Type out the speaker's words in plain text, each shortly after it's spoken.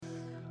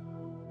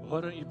Why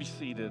don't you be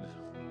seated,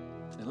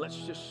 and let's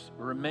just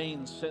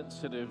remain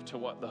sensitive to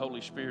what the Holy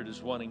Spirit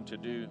is wanting to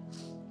do.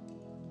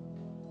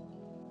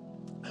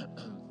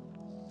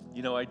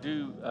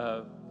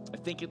 I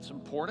think it's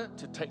important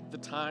to take the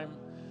time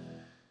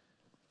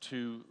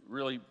to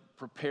really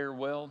prepare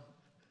well.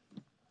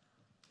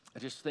 I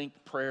just think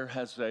prayer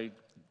has a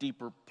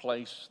deeper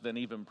place than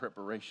even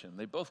preparation.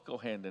 They both go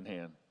hand in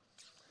hand.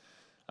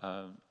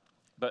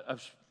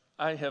 But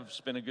I have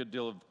spent a good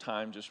deal of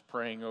time just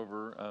praying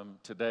over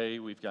today.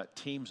 We've got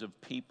teams of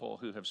people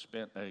who have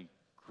spent a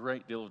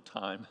great deal of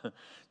time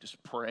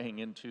just praying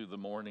into the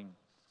morning.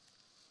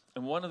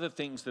 And one of the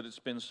things that it's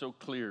been so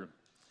clear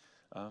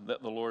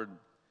that the Lord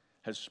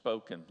has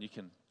spoken, you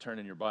can turn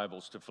in your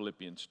Bibles to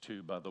Philippians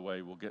 2, by the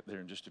way. We'll get there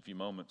in just a few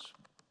moments.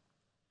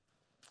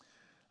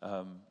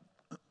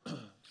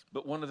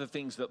 But one of the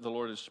things that the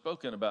Lord has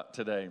spoken about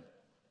today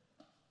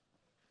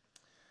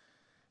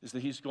is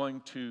that He's going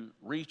to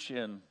reach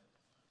in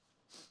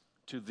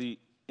to the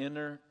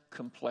inner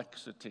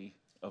complexity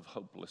of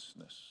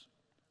hopelessness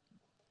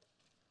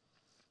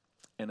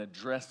and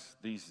address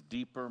these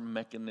deeper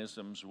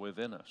mechanisms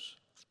within us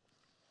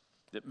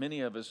that many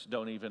of us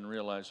don't even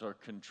realize are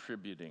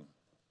contributing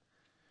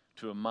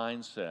to a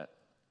mindset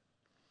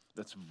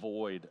that's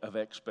void of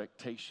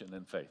expectation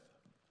and faith.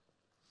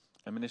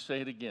 I'm going to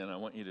say it again.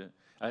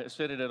 I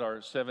said it at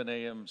our 7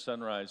 a.m.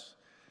 sunrise.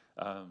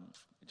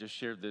 Just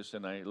shared this,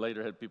 and I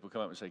later had people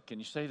come up and say, can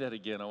you say that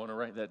again? I want to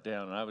write that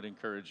down, and I would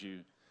encourage you.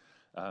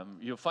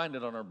 You'll find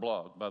it on our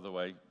blog, by the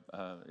way.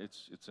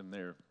 It's in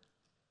there.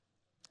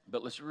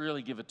 But let's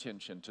really give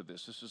attention to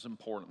this. This is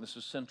important. This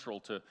is central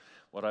to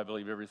what I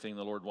believe everything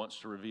the Lord wants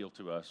to reveal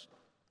to us.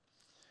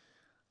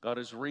 God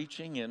is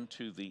reaching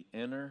into the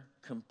inner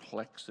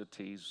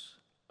complexities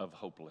of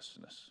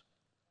hopelessness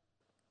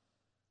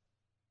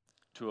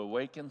to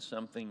awaken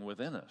something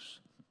within us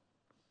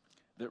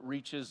that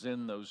reaches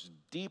in those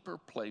deeper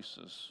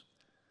places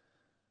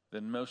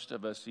than most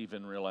of us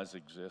even realize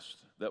exist,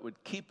 that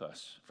would keep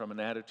us from an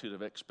attitude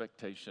of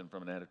expectation,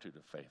 from an attitude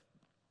of faith.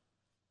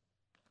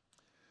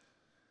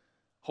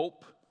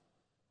 Hope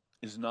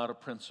is not a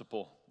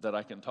principle that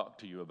I can talk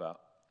to you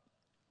about.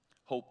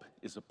 Hope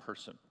is a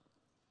person.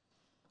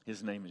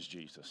 His name is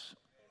Jesus.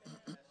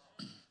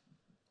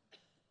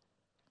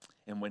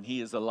 And when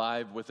He is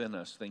alive within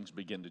us, things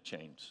begin to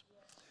change.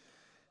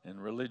 And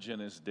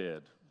religion is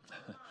dead.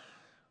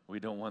 We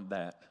don't want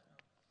that.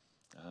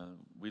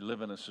 We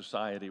live in a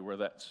society where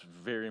that's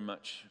very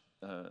much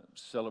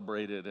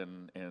celebrated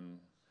and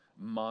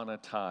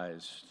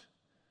monetized.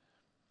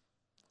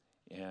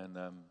 And,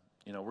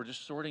 we're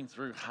just sorting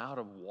through how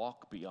to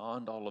walk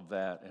beyond all of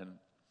that. And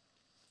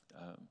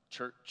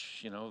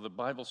church, the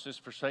Bible says,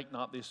 forsake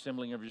not the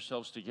assembling of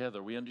yourselves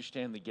together. We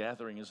understand the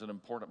gathering is an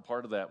important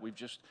part of that. We've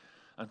just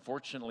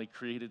unfortunately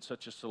created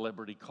such a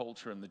celebrity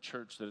culture in the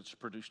church that it's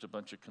produced a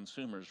bunch of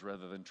consumers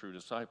rather than true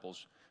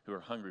disciples who are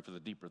hungry for the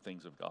deeper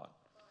things of God.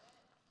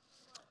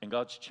 And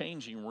God's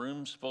changing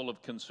rooms full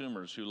of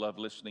consumers who love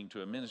listening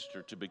to a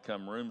minister to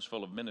become rooms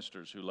full of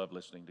ministers who love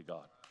listening to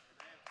God.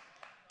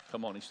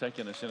 Come on, He's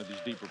taking us into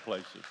these deeper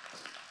places.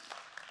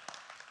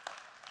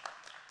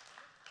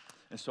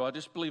 And so I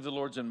just believe the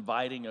Lord's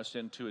inviting us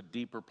into a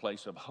deeper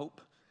place of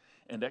hope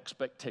and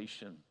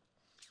expectation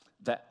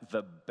that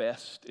the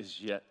best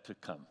is yet to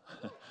come.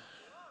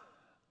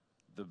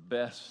 The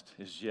best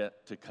is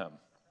yet to come.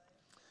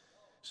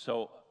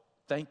 So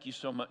thank you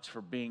so much for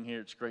being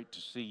here. It's great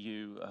to see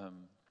you.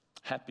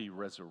 Happy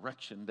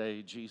Resurrection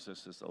Day.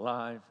 Jesus is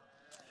alive.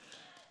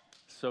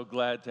 So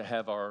glad to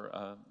have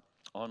our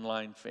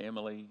online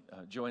family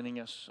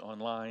joining us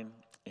online.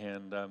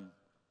 And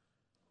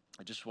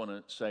I just want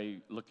to say,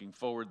 looking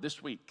forward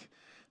this week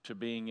to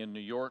being in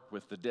New York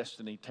with the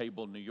Destiny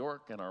Table New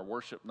York and our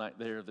worship night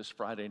there this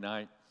Friday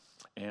night.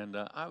 And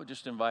I would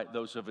just invite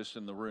those of us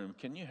in the room,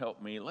 can you help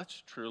me?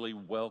 Let's truly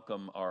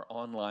welcome our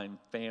online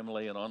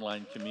family and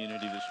online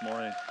community this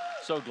morning.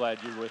 So glad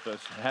you're with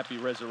us. Happy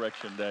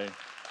Resurrection Day.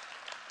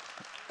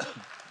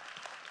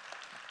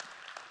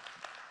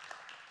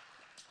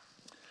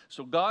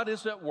 So God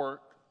is at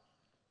work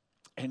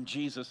and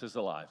Jesus is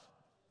alive.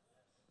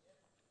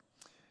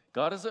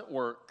 God is at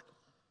work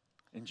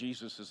and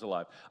Jesus is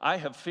alive. I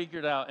have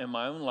figured out in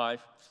my own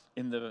life,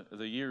 in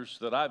the years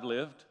that I've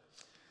lived,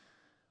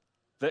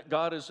 that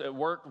God is at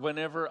work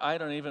whenever I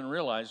don't even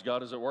realize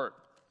God is at work.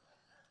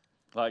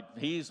 Like,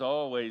 He's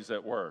always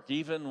at work.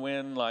 Even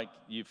when,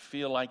 you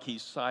feel like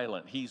He's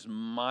silent, He's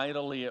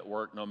mightily at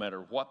work no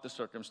matter what the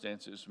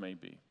circumstances may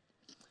be.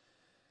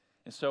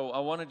 And so I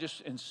want to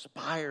just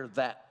inspire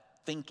that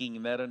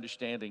thinking, that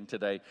understanding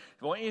today.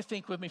 I want you to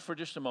think with me for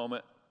just a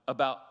moment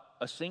about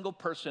a single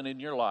person in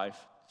your life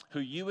who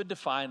you would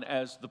define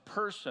as the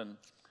person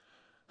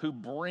who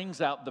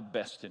brings out the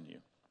best in you.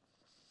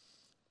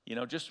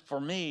 Just for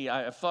me,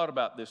 I've thought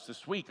about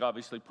this week,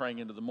 obviously praying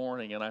into the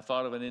morning, and I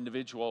thought of an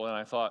individual, and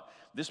I thought,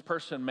 this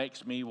person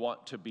makes me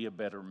want to be a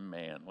better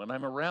man. When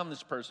I'm around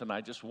this person,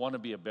 I just want to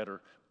be a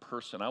better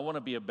person. I want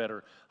to be a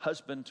better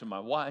husband to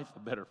my wife, a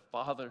better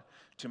father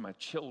to my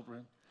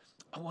children,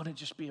 I want to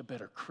just be a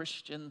better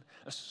Christian,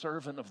 a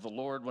servant of the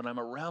Lord. When I'm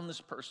around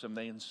this person,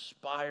 they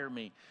inspire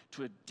me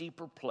to a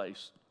deeper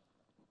place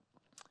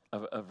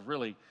of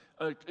really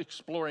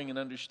exploring and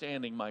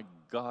understanding my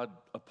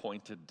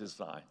God-appointed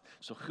design.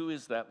 So who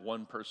is that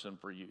one person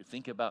for you?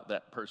 Think about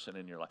that person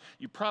in your life.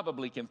 You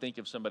probably can think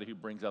of somebody who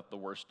brings out the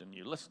worst in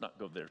you. Let's not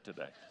go there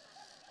today.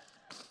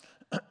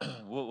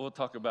 We'll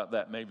talk about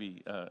that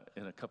maybe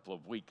in a couple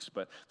of weeks.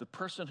 But the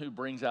person who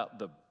brings out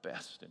the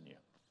best in you.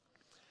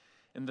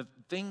 And the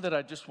thing that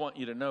I just want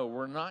you to know,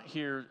 we're not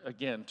here,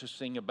 again, to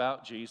sing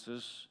about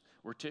Jesus.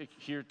 We're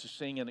here to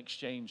sing and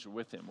exchange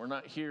with him. We're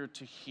not here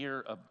to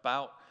hear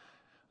about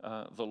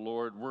the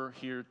Lord. We're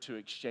here to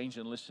exchange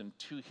and listen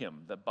to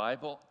him. The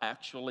Bible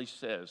actually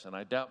says, and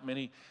I doubt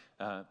many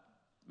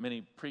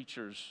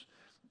preachers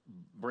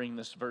bring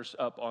this verse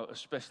up,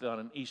 especially on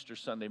an Easter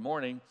Sunday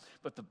morning,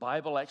 but the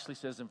Bible actually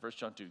says in 1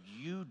 John 2,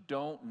 you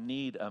don't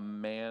need a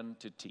man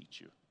to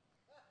teach you.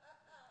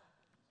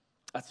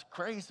 That's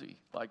crazy.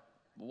 Like,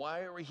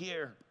 why are we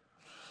here?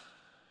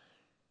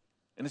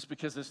 And it's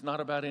because it's not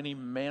about any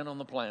man on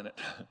the planet.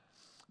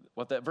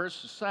 What that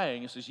verse is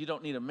saying, it says you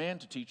don't need a man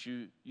to teach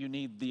you, you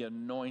need the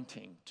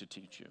anointing to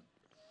teach you.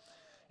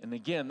 And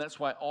again, that's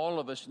why all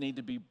of us need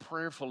to be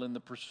prayerful in the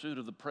pursuit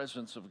of the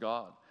presence of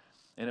God.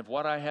 And if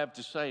what I have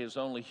to say is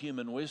only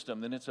human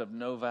wisdom, then it's of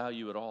no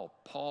value at all.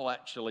 Paul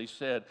actually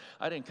said,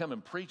 I didn't come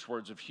and preach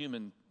words of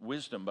human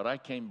wisdom, but I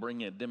came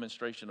bringing a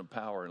demonstration of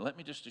power. And let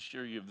me just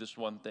assure you of this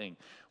one thing.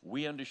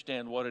 We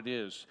understand what it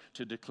is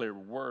to declare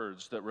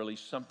words that release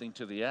something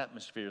to the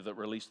atmosphere, that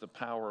release the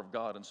power of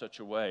God in such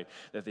a way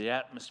that the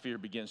atmosphere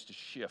begins to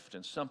shift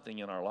and something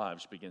in our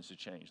lives begins to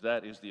change.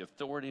 That is the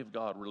authority of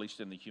God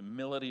released in the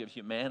humility of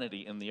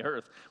humanity in the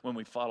earth when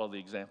we follow the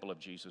example of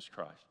Jesus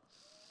Christ.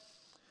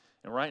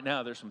 And right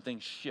now, there's some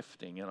things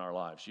shifting in our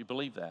lives. You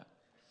believe that?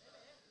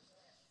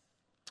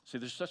 See,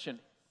 there's such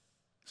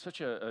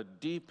a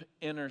deep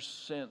inner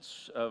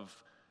sense of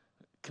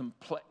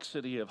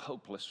complexity of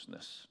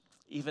hopelessness,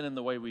 even in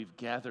the way we've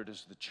gathered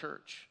as the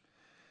church,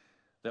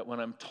 that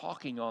when I'm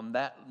talking on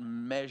that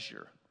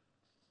measure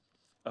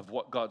of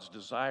what God's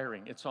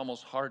desiring, it's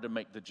almost hard to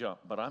make the jump.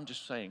 But I'm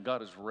just saying,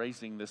 God is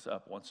raising this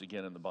up once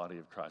again in the body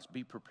of Christ.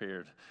 Be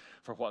prepared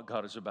for what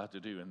God is about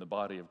to do in the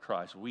body of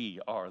Christ. We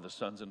are the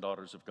sons and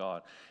daughters of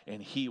God,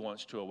 and he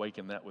wants to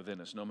awaken that within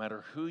us. No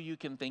matter who you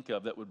can think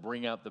of that would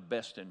bring out the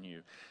best in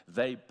you,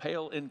 they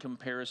pale in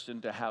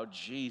comparison to how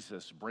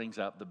Jesus brings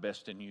out the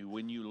best in you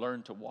when you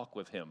learn to walk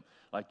with him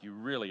like you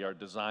really are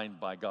designed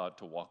by God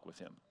to walk with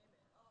him.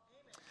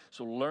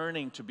 So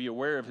learning to be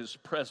aware of his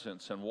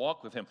presence and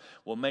walk with him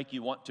will make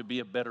you want to be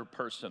a better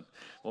person,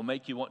 will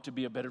make you want to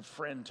be a better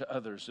friend to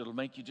others. It'll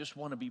make you just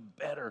want to be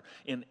better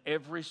in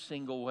every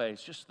single way.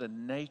 It's just the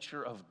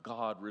nature of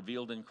God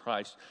revealed in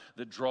Christ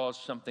that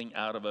draws something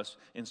out of us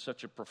in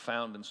such a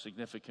profound and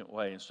significant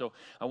way. And so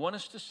I want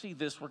us to see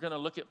this. We're going to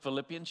look at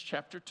Philippians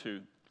chapter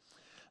 2.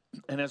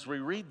 And as we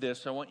read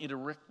this, I want you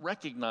to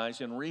recognize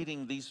in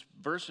reading these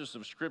verses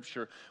of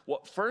Scripture,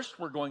 what first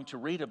we're going to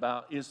read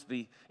about is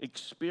the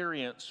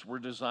experience we're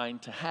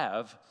designed to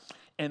have,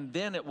 and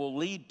then it will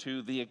lead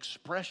to the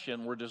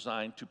expression we're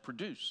designed to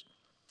produce.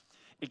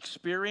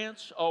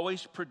 Experience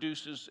always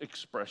produces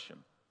expression.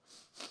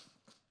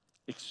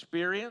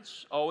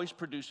 Experience always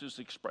produces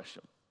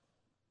expression.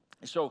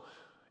 So,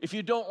 if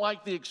you don't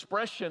like the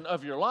expression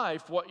of your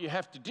life, what you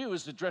have to do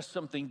is address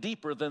something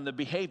deeper than the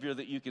behavior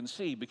that you can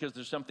see, because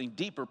there's something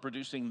deeper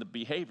producing the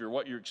behavior.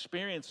 What you're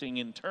experiencing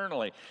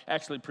internally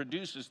actually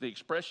produces the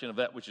expression of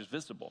that which is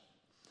visible.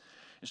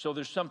 And so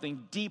there's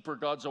something deeper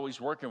God's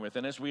always working with.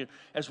 And as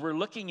we're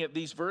looking at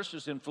these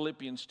verses in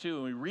Philippians 2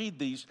 and we read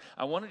these,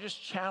 I want to just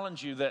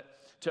challenge you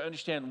to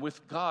understand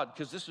with God,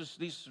 because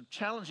these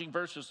challenging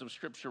verses of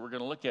Scripture we're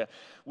going to look at.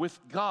 With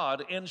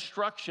God,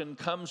 instruction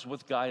comes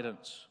with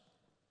guidance.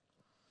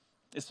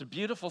 It's a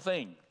beautiful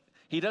thing.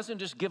 He doesn't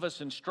just give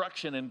us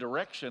instruction and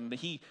direction.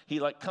 He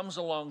like comes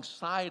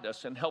alongside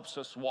us and helps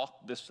us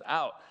walk this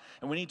out.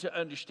 And we need to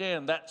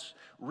understand that's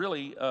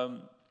really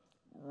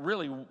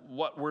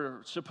what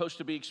we're supposed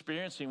to be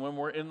experiencing when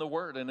we're in the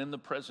Word and in the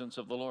presence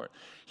of the Lord.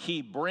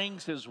 He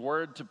brings his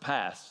Word to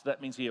pass.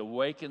 That means he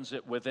awakens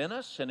it within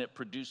us and it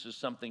produces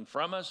something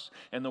from us,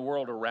 and the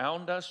world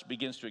around us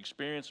begins to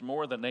experience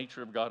more of the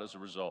nature of God as a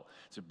result.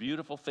 It's a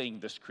beautiful thing,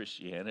 this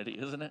Christianity,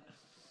 isn't it?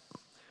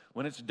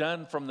 When it's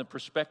done from the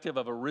perspective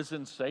of a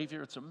risen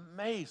Savior, it's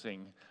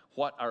amazing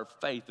what our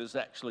faith is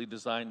actually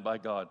designed by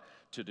God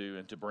to do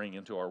and to bring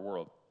into our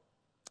world.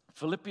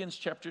 Philippians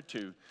chapter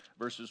 2,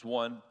 verses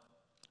 1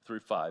 through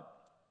 5.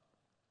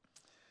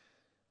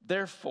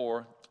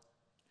 Therefore,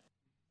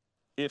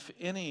 if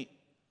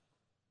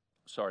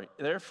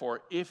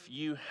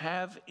you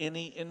have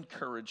any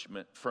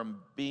encouragement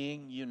from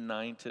being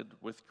united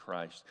with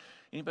Christ.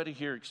 Anybody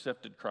here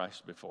accepted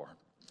Christ before?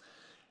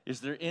 Is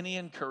there any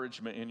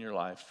encouragement in your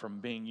life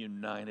from being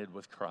united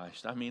with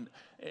Christ? I mean,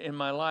 in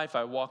my life,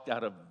 I walked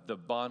out of the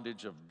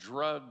bondage of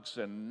drugs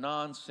and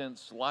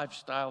nonsense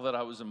lifestyle that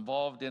I was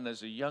involved in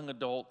as a young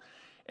adult.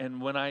 And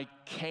when I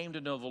came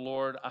to know the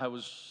Lord, I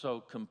was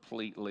so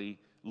completely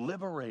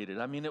liberated.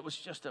 I mean, it was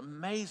just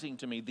amazing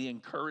to me, the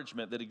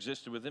encouragement that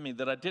existed within me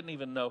that I didn't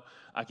even know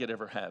I could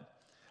ever have.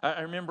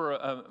 I remember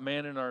a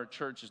man in our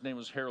church, his name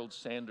was Harold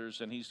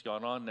Sanders, and he's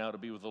gone on now to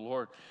be with the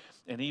Lord.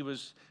 And he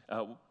was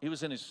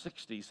in his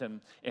 60s,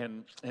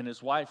 and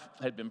his wife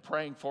had been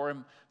praying for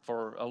him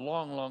for a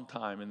long, long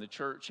time in the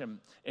church.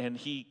 And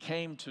he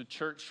came to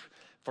church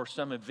for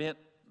some event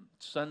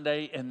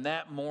Sunday, and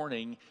that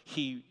morning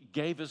he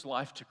gave his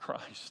life to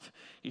Christ.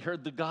 He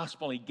heard the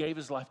gospel, he gave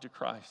his life to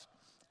Christ.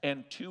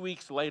 And 2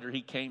 weeks later,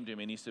 he came to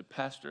me and he said,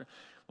 Pastor,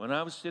 when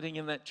I was sitting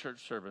in that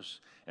church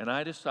service and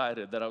I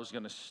decided that I was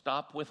going to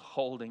stop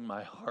withholding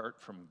my heart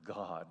from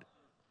God,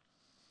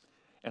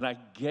 and I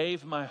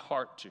gave my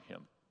heart to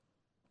him,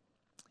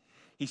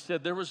 he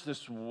said there was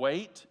this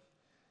weight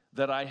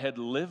that I had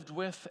lived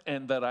with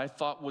and that I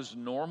thought was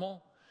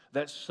normal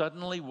that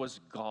suddenly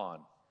was gone.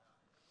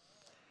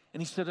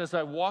 And he said, as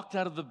I walked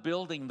out of the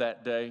building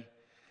that day,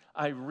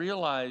 I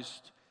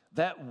realized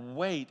that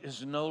weight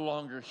is no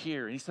longer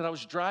here. And he said, I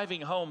was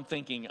driving home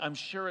thinking, I'm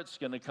sure it's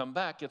going to come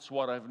back. It's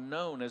what I've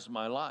known as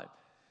my life.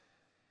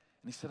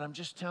 And he said, I'm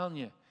just telling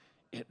you,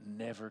 it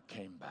never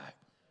came back.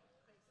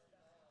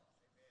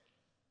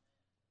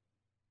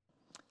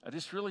 I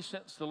just really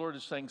sense the Lord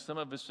is saying some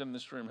of us in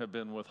this room have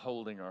been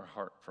withholding our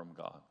heart from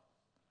God.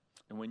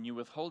 And when you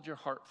withhold your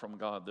heart from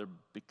God, there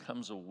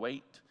becomes a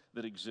weight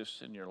that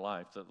exists in your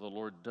life that the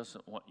Lord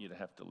doesn't want you to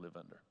have to live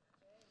under.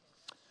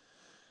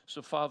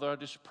 So, Father, I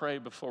just pray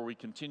before we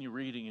continue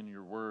reading in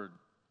your word,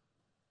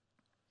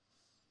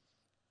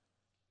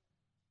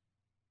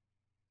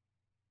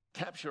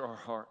 capture our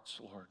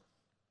hearts, Lord.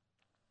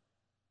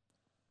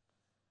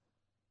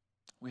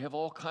 We have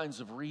all kinds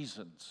of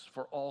reasons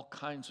for all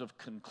kinds of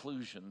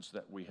conclusions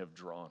that we have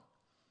drawn.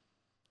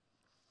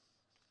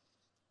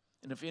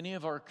 And if any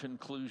of our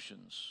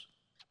conclusions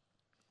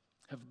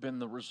have been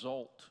the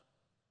result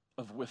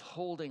of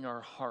withholding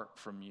our heart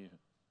from you,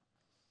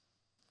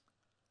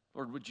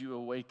 Lord, would you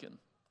awaken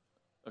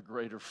a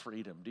greater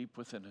freedom deep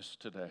within us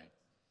today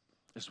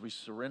as we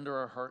surrender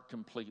our heart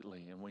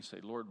completely and we say,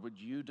 Lord, would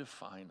you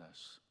define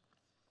us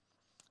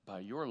by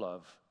your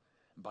love,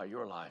 by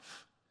your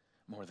life,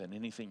 more than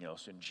anything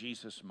else. In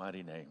Jesus'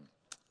 mighty name,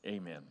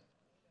 amen.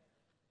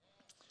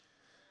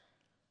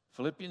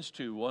 Philippians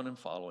 2, 1 and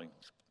following.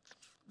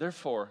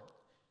 Therefore,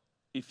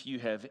 if you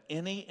have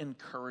any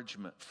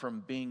encouragement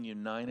from being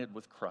united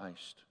with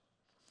Christ,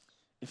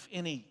 if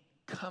any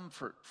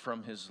comfort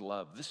from his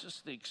love. This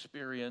is the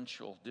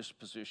experiential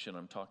disposition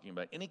I'm talking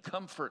about. Any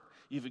comfort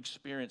you've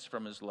experienced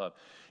from his love.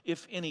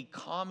 If any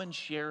common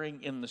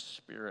sharing in the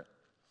Spirit.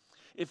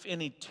 If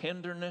any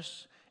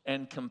tenderness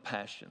and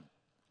compassion.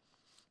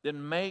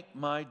 Then make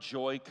my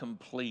joy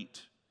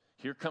complete.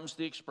 Here comes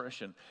the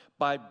expression.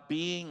 By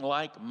being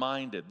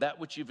like-minded. That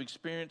which you've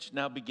experienced,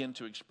 now begin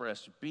to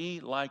express. Be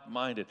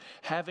like-minded.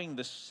 Having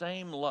the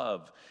same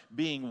love.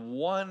 Being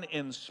one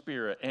in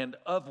spirit and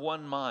of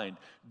one mind.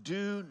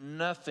 Do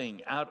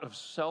nothing out of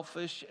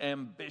selfish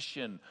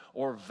ambition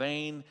or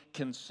vain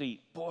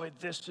conceit. Boy,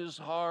 this is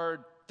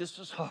hard. This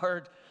is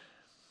hard.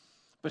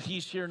 But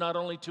he's here not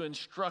only to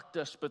instruct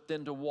us, but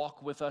then to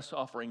walk with us,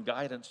 offering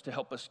guidance to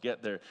help us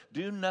get there.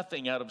 Do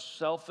nothing out of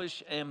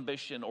selfish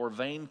ambition or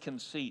vain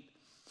conceit.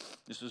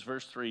 This is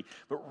verse 3.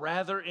 But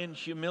rather in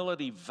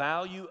humility,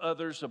 value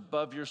others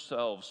above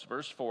yourselves.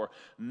 Verse 4.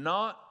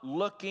 Not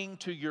looking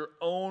to your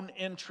own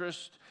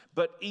interest,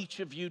 but each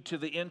of you to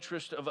the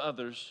interest of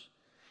others.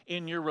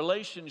 In your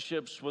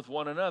relationships with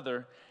one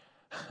another,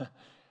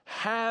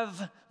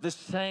 have the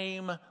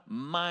same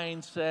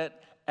mindset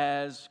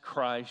as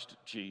Christ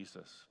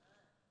Jesus.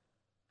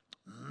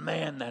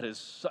 Man, that is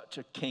such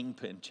a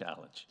kingpin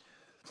challenge.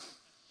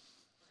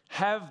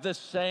 Have the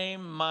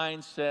same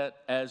mindset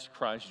as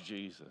Christ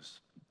Jesus.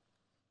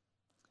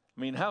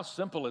 I mean, how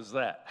simple is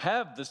that?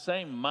 Have the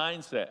same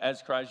mindset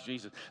as Christ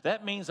Jesus.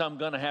 That means I'm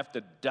going to have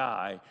to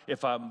die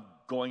if I'm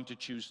going to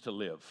choose to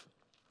live.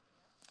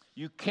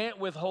 You can't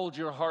withhold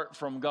your heart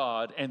from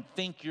God and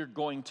think you're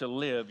going to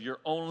live. You're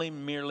only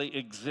merely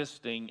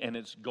existing, and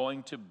it's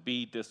going to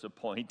be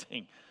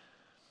disappointing.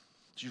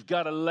 You've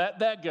got to let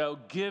that go.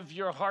 Give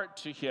your heart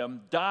to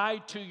him. Die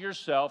to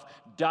yourself.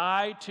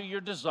 Die to your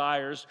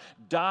desires.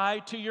 Die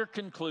to your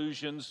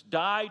conclusions.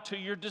 Die to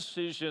your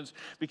decisions.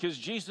 Because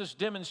Jesus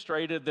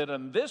demonstrated that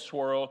in this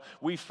world,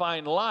 we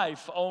find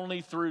life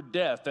only through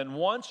death. And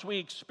once we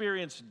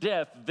experience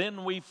death,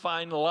 then we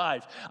find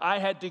life. I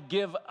had to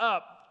give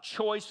up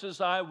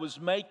choices I was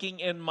making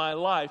in my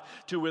life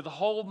to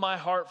withhold my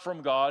heart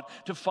from God,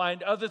 to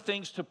find other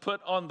things to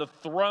put on the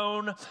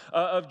throne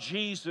of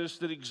Jesus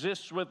that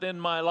exists within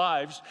my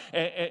life.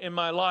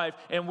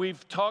 And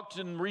we've talked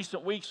in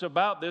recent weeks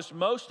about this.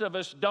 Most of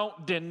us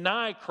don't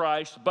deny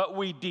Christ, but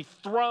we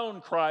dethrone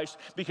Christ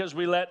because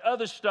we let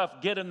other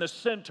stuff get in the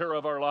center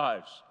of our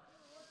lives.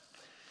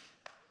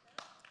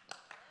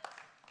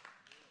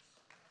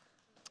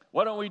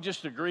 Why don't we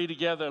just agree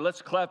together?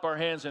 Let's clap our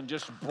hands and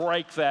just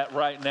break that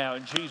right now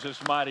in Jesus'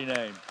 mighty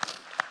name.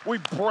 We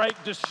break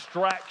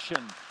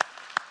distraction,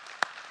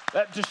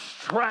 that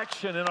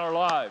distraction in our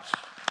lives.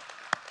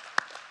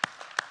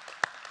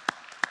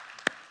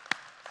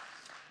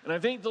 And I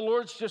think the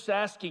Lord's just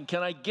asking,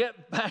 can I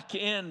get back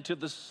into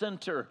the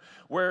center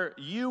where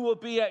you will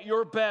be at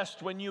your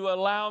best when you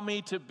allow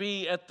me to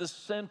be at the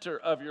center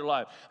of your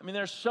life? I mean,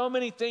 there's so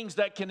many things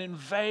that can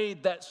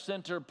invade that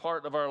center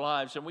part of our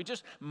lives, and we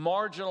just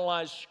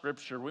marginalize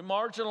Scripture. We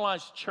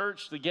marginalize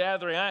church, the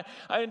gathering. I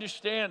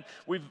understand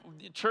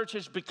church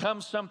has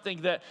become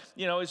something that,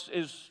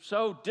 is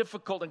so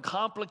difficult and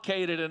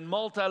complicated and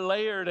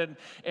multi-layered,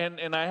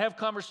 and I have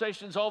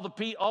conversations all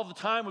the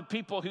time with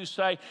people who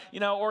say,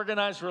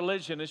 organized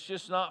religion, it's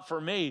just not for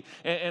me.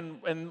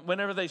 And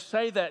whenever they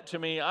say that to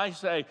me, I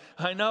say,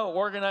 I know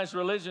organized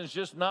religion is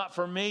just not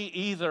for me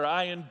either.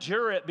 I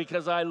endure it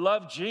because I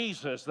love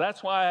Jesus.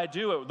 That's why I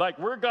do it. Like,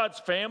 we're God's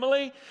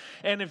family,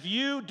 and if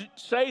you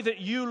say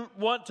that you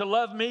want to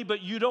love me,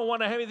 but you don't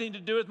want to have anything to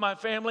do with my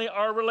family,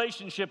 our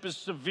relationship is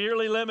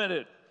severely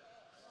limited.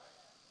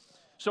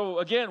 So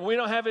again, we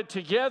don't have it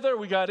together.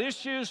 We got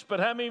issues, but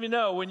how many of you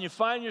know when you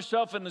find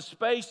yourself in the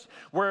space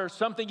where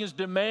something is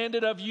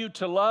demanded of you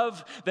to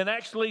love, then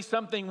actually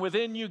something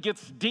within you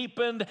gets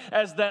deepened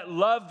as that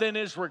love then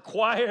is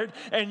required,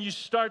 and you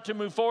start to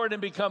move forward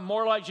and become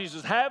more like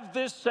Jesus. Have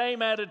this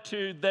same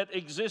attitude that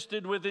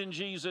existed within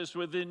Jesus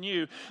within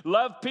you.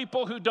 Love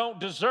people who don't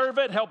deserve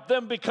it. Help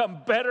them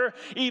become better,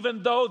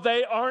 even though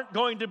they aren't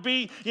going to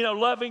be,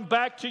 loving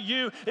back to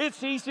you.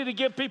 It's easy to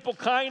give people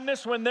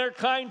kindness when they're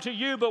kind to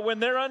you, but when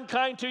they're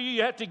unkind to you,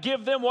 you have to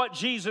give them what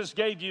Jesus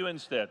gave you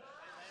instead.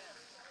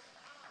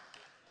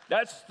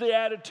 That's the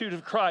attitude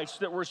of Christ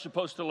that we're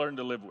supposed to learn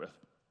to live with.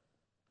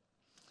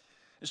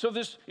 And so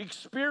this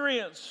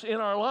experience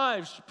in our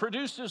lives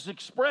produces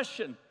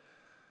expression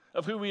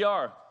of who we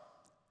are.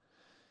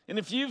 And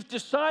if you've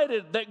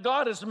decided that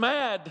God is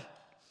mad,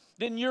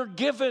 then you're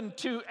given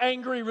to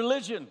angry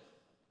religion.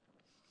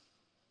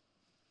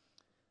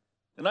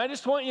 And I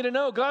just want you to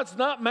know, God's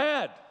not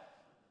mad.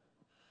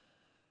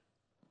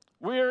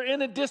 We're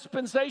in a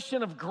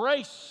dispensation of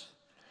grace,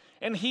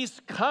 and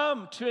He's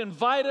come to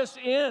invite us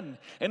in.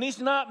 And He's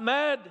not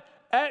mad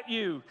at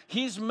you.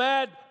 He's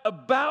mad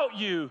about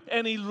you,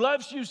 and He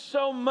loves you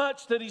so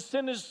much that He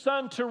sent His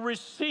Son to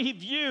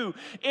receive you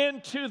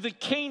into the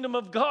kingdom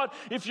of God.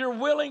 If you're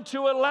willing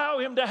to allow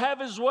Him to have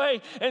His way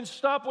and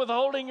stop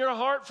withholding your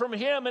heart from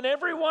Him, and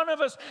every one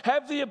of us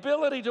have the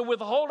ability to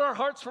withhold our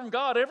hearts from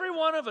God, every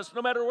one of us,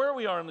 no matter where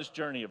we are in this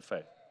journey of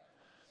faith.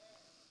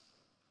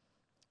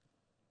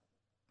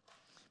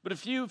 But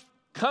if you've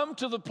come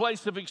to the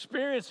place of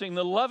experiencing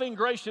the loving,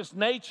 gracious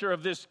nature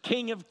of this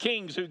King of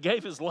Kings who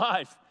gave His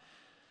life,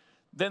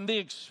 then the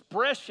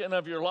expression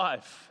of your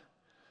life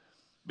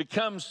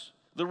becomes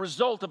the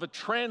result of a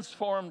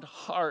transformed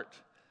heart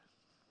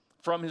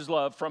from His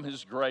love, from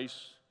His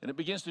grace. And it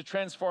begins to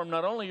transform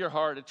not only your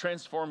heart, it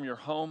transforms your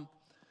home.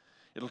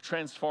 It'll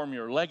transform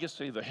your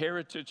legacy, the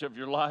heritage of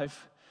your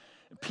life.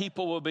 And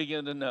people will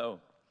begin to know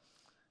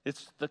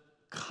it's the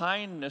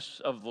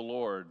kindness of the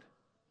Lord.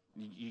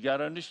 You got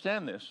to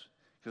understand this,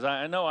 because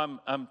I know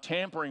I'm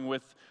tampering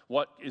with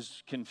what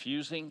is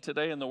confusing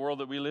today in the world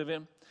that we live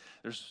in.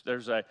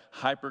 There's a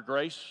hyper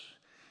grace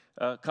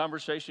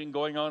conversation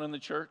going on in the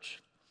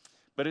church,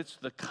 but it's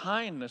the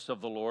kindness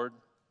of the Lord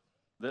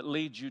that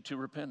leads you to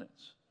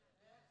repentance.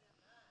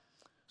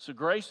 So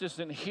grace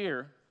isn't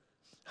here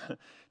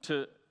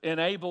to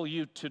enable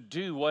you to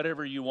do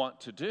whatever you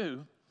want to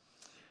do.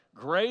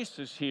 Grace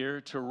is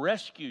here to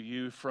rescue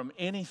you from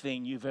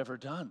anything you've ever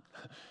done.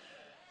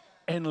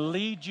 And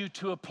lead you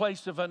to a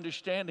place of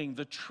understanding.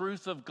 The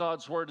truth of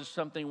God's Word is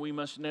something we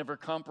must never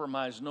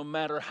compromise, no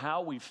matter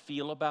how we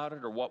feel about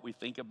it or what we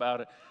think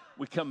about it.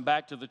 We come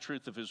back to the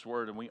truth of His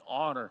Word and we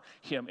honor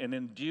Him. And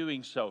in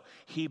doing so,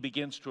 He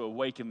begins to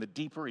awaken the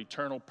deeper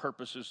eternal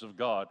purposes of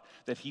God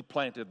that He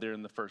planted there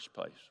in the first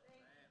place.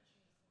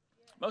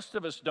 Most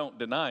of us don't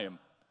deny Him.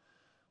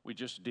 We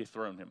just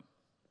dethrone Him.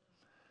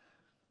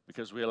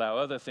 Because we allow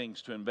other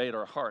things to invade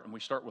our heart, and we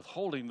start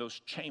withholding those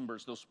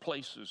chambers, those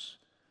places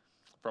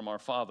from our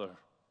Father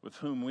with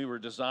whom we were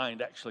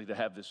designed actually to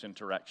have this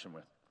interaction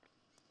with.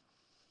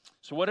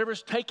 So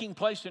whatever's taking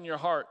place in your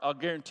heart, I'll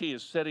guarantee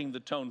is setting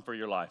the tone for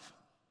your life.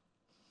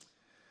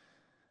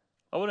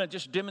 I want to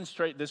just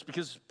demonstrate this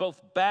because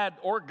both bad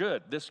or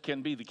good, this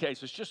can be the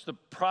case. It's just the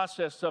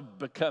process of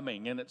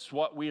becoming, and it's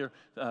what we are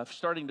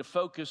starting to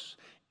focus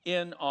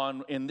in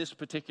on in this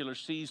particular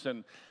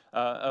season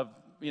of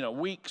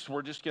weeks.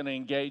 We're just going to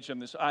engage in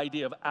this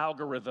idea of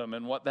algorithm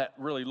and what that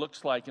really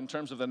looks like in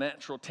terms of the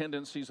natural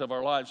tendencies of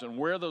our lives and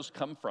where those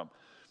come from.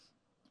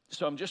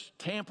 So I'm just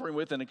tampering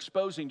with and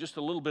exposing just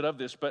a little bit of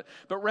this, but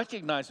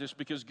recognize this,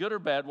 because good or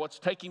bad, what's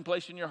taking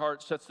place in your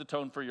heart sets the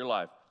tone for your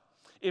life.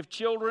 If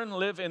children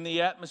live in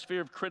the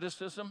atmosphere of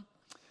criticism,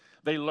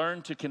 they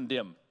learn to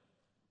condemn.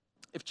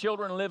 If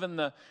children live in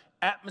the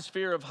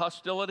atmosphere of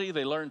hostility,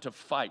 they learn to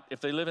fight. If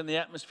they live in the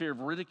atmosphere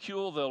of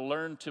ridicule, they'll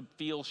learn to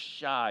feel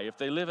shy. If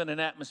they live in an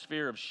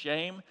atmosphere of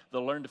shame,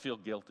 they'll learn to feel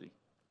guilty.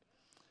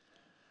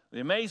 The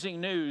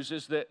amazing news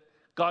is that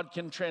God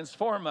can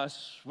transform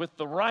us with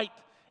the right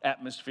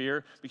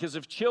atmosphere, because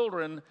if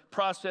children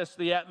process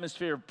the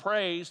atmosphere of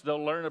praise,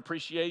 they'll learn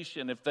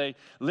appreciation. If they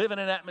live in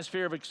an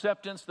atmosphere of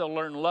acceptance, they'll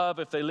learn love.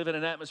 If they live in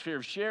an atmosphere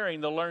of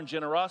sharing, they'll learn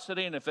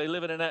generosity. And if they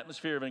live in an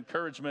atmosphere of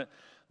encouragement,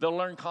 they'll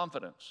learn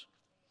confidence.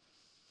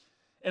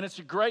 And it's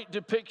a great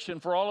depiction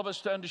for all of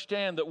us to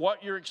understand that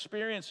what you're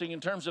experiencing in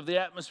terms of the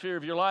atmosphere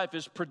of your life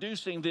is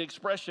producing the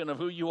expression of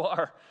who you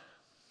are.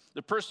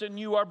 The person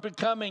you are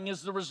becoming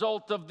is the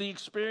result of the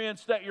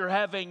experience that you're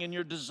having, and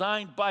you're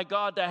designed by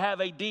God to have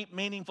a deep,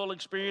 meaningful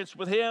experience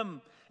with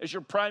Him as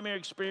your primary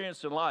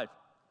experience in life.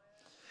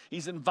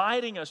 He's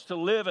inviting us to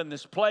live in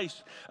this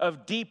place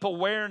of deep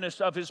awareness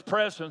of His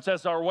presence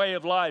as our way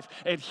of life,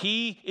 and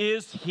He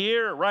is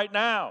here right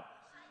now.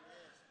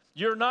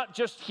 You're not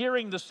just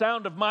hearing the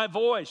sound of my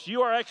voice.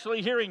 You are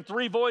actually hearing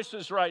three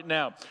voices right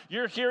now.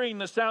 You're hearing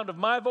the sound of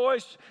my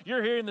voice,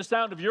 you're hearing the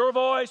sound of your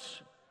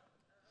voice,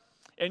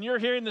 and you're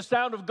hearing the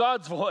sound of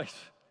God's voice.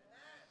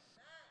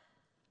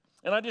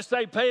 And I just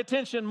say, pay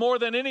attention more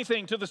than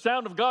anything to the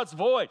sound of God's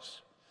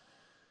voice.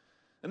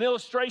 An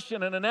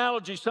illustration, an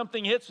analogy,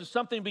 something hits and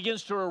something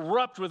begins to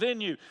erupt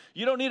within you.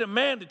 You don't need a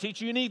man to teach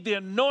you. You need the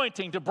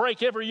anointing to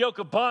break every yoke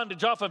of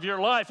bondage off of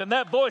your life. And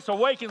that voice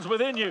awakens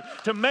within you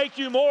to make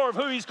you more of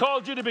who He's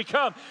called you to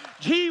become.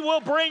 He will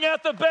bring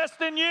out the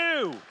best in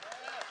you.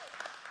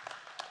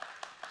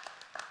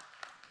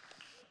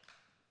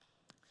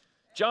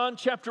 John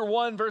chapter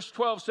 1 verse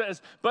 12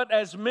 says, but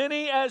as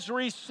many as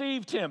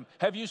received Him.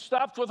 Have you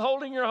stopped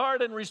withholding your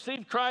heart and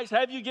received Christ?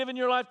 Have you given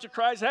your life to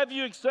Christ? Have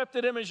you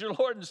accepted Him as your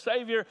Lord and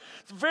Savior?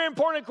 It's a very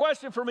important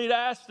question for me to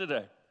ask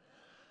today.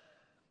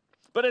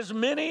 But as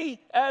many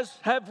as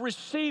have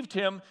received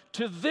Him,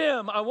 to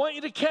them, I want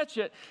you to catch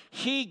it,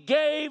 He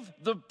gave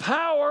the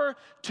power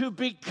to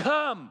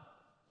become.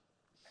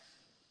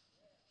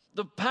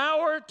 The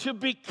power to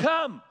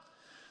become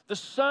the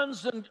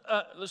sons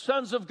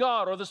of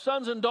God, or the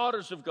sons and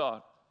daughters of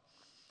God,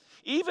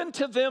 even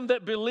to them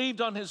that believed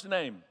on His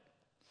name.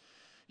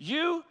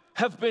 You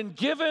have been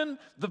given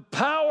the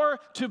power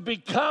to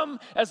become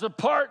as a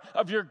part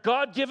of your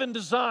God-given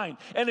design.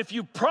 And if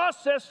you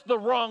process the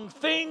wrong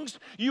things,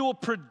 you will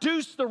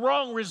produce the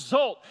wrong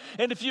result.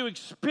 And if you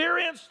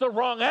experience the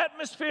wrong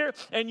atmosphere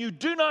and you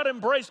do not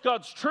embrace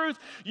God's truth,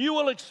 you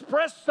will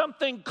express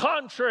something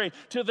contrary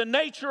to the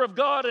nature of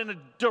God and a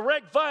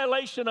direct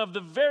violation of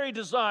the very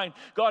design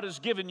God has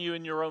given you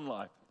in your own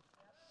life.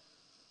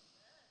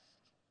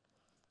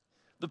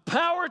 The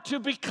power to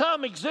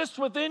become exists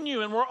within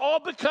you, and we're all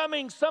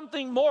becoming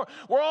something more.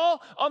 We're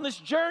all on this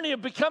journey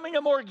of becoming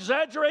a more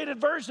exaggerated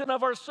version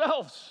of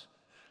ourselves.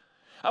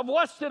 I've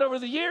watched it over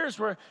the years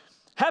where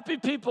happy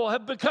people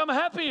have become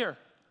happier.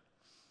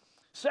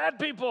 Sad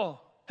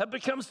people have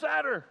become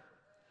sadder.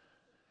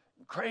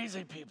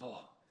 Crazy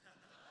people.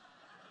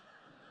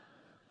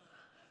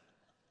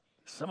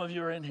 Some of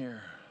you are in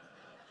here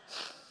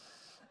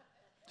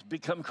to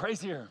become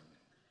crazier.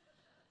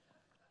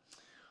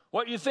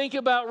 What you think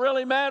about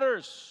really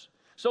matters.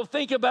 So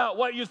think about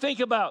what you think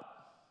about.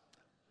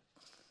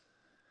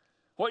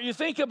 What you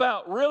think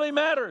about really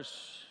matters.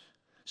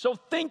 So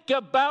think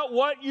about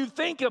what you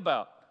think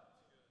about.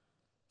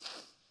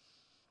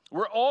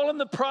 We're all in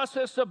the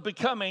process of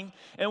becoming,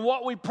 and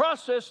what we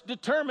process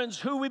determines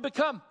who we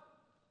become.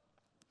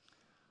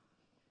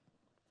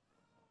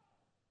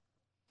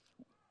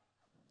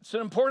 It's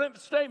an important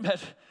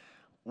statement.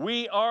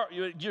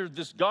 You're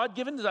this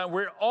God-given design.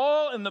 We're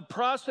all in the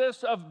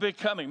process of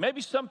becoming.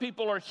 Maybe some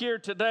people are here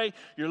today,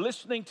 you're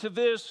listening to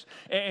this,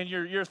 and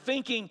you're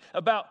thinking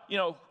about,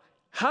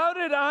 how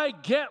did I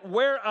get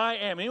where I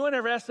am? Anyone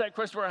ever asked that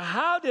question?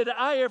 How did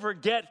I ever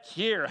get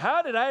here?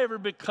 How did I ever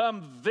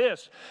become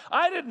this?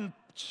 I didn't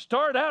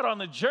start out on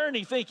the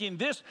journey thinking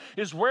this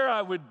is where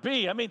I would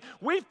be. I mean,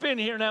 we've been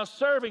here now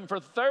serving for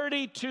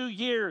 32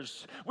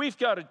 years. We've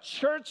got a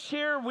church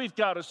here. We've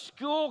got a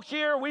school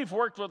here. We've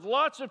worked with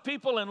lots of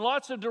people in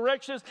lots of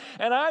directions.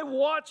 And I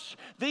watch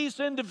these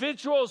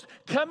individuals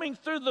coming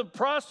through the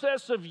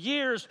process of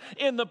years,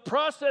 in the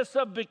process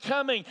of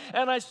becoming.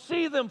 And I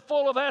see them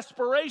full of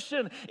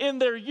aspiration in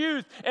their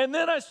youth. And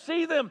then I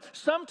see them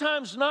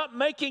sometimes not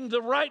making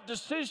the right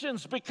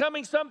decisions,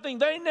 becoming something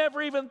they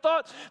never even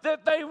thought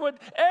that they would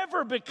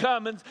ever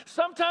become. And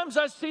sometimes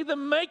I see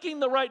them making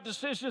the right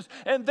decisions,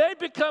 and they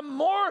become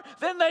more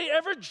than they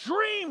ever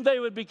dreamed they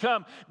would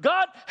become.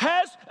 God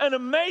has an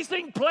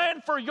amazing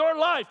plan for your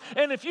life,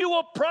 and if you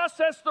will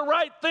process the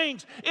right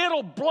things,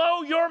 it'll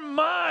blow your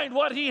mind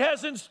what He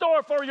has in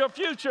store for your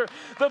future.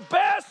 The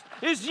best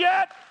is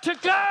yet to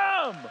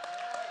come.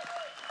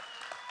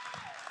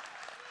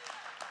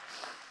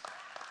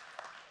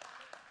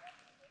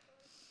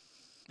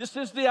 This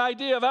is the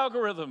idea of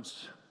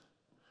algorithms.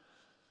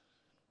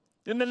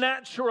 In the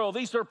natural,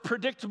 these are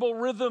predictable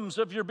rhythms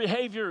of your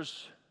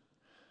behaviors.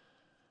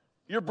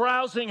 Your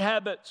browsing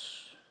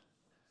habits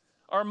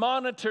are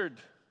monitored.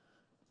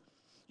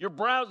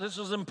 This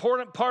is an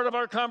important part of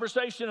our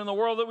conversation in the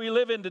world that we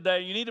live in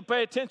today. You need to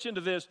pay attention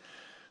to this.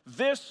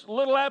 This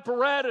little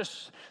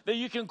apparatus that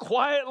you can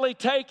quietly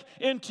take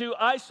into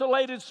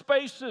isolated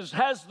spaces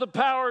has the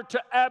power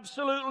to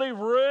absolutely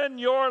ruin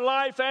your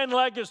life and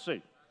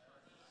legacy.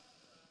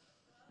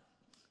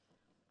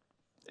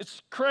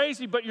 It's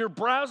crazy, but your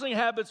browsing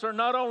habits are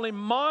not only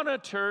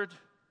monitored,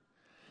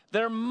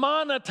 they're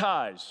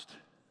monetized.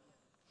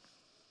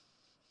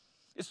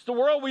 It's the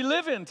world we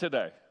live in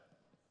today.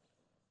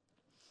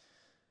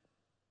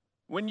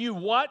 When you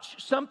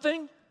watch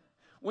something,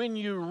 when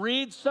you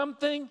read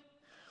something,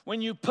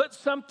 when you put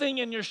something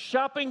in your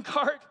shopping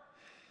cart,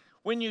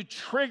 when you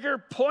trigger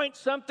point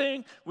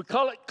something, we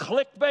call it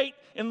clickbait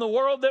in the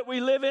world that we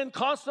live in,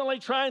 constantly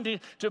trying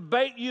to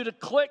bait you to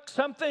click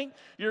something.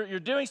 You're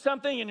doing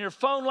something and your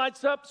phone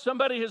lights up.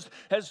 Somebody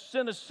has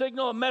sent a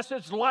signal, a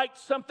message, liked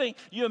something.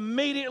 You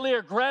immediately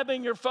are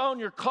grabbing your phone.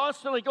 You're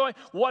constantly going,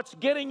 what's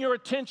getting your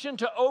attention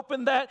to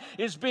open that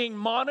is being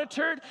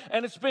monitored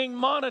and it's being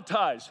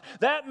monetized.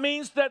 That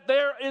means that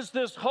there is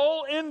this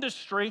whole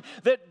industry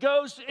that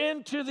goes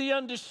into the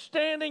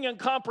understanding and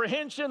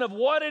comprehension of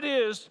what it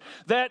is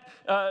that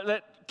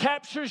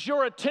captures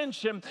your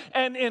attention,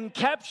 and in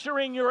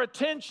capturing your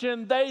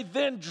attention, they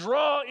then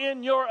draw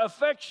in your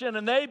affection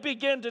and they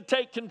begin to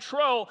take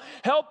control,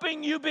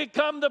 helping you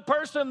become the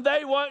person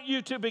they want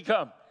you to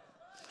become.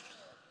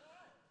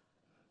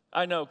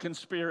 I know,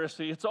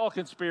 conspiracy. It's all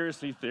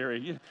conspiracy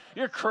theory.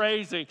 You're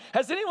crazy.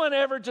 Has anyone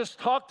ever just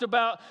talked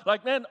about,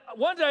 like, man,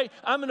 one day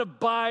I'm going to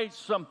buy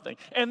something,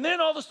 and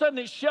then all of a sudden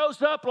it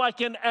shows up like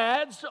in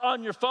ads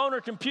on your phone or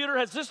computer?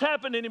 Has this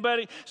happened to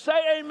anybody? Say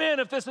amen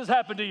if this has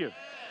happened to you.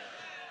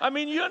 I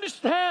mean, you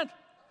understand?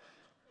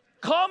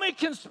 Call me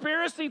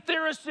conspiracy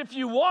theorist if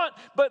you want,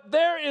 but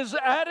there is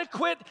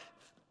adequate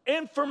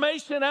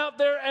information out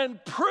there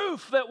and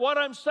proof that what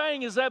I'm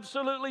saying is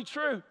absolutely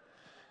true.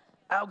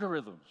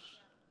 Algorithms.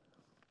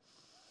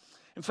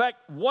 In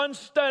fact, one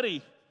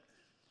study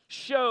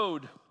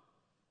showed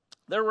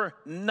there were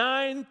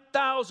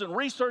 9,000,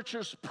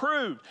 researchers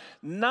proved,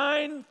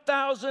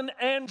 9,000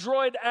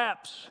 Android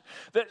apps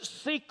that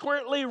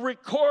secretly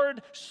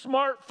record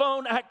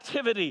smartphone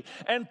activity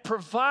and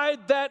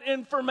provide that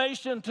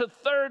information to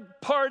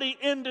third-party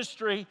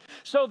industry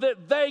so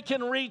that they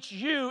can reach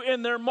you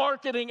in their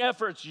marketing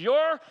efforts.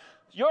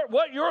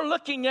 What you're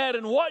looking at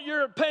and what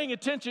you're paying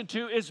attention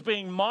to is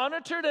being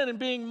monitored and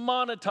being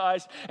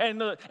monetized.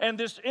 And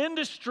this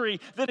industry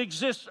that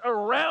exists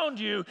around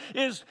you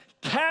is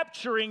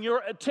capturing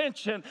your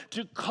attention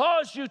to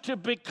cause you to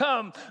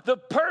become the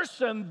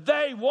person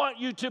they want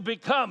you to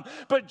become.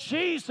 But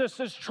Jesus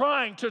is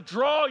trying to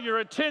draw your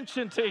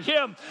attention to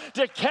Him,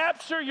 to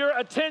capture your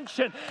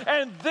attention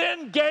and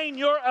then gain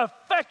your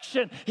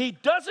affection. He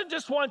doesn't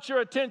just want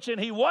your attention,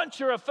 He wants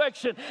your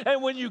affection.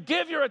 And when you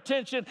give your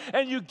attention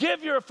and you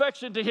give your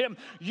affection to Him,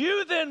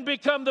 you then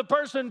become the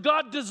person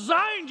God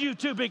designed you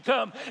to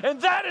become. And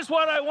that is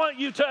what I want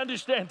you to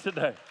understand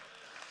today.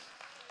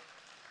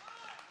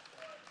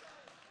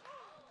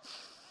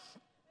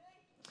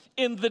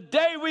 In the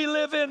day we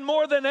live in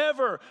more than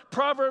ever,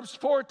 Proverbs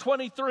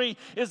 4:23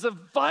 is a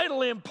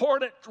vitally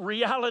important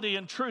reality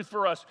and truth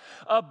for us.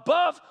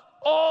 Above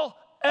all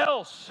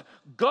else,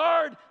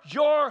 guard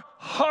your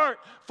heart,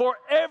 for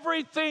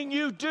everything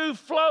you do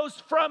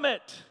flows from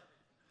it.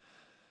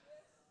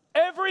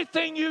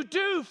 Everything you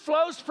do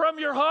flows from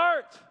your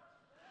heart.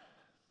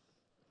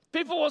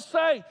 People will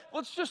say,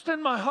 well, it's just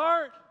in my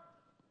heart.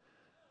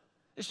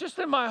 It's just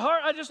in my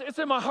heart. It's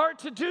in my heart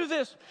to do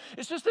this.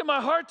 It's just in my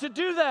heart to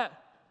do that.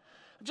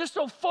 Just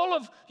so full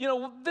of,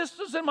 this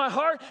is in my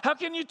heart. How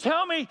can you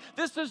tell me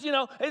this is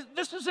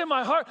in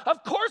my heart?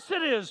 Of course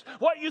it is.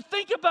 What you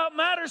think about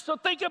matters, so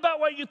think about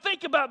what you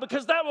think about,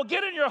 because that will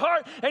get in your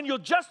heart and you'll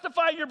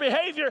justify your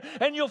behavior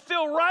and you'll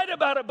feel right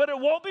about it, but it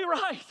won't be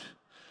right.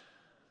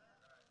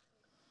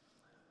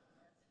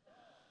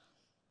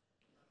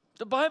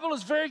 The Bible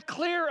is very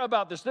clear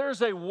about this. There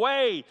is a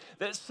way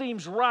that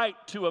seems right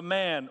to a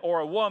man or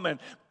a woman,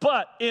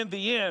 but in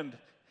the end,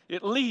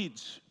 it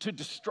leads to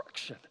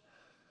destruction.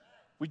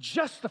 We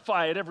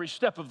justify it every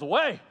step of the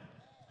way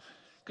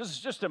because it's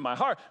just in my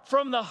heart.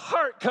 From the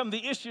heart come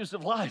the issues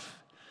of life.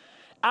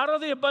 Out of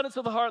the abundance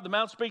of the heart, the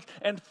mouth speaks,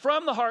 and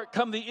from the heart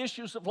come the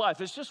issues of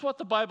life. It's just what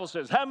the Bible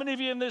says. How many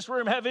of you in this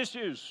room have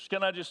issues?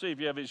 Can I just see if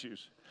you have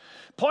issues?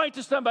 Point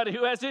to somebody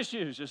who has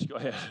issues. Just go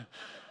ahead.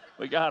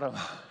 We got them.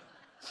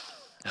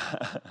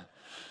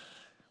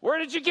 Where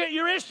did you get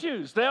your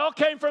issues? They all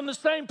came from the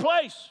same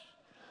place.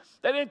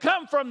 They didn't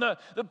come from the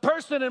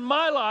person in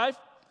my life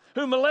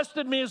who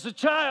molested me as a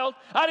child.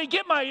 I didn't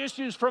get my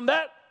issues from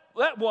that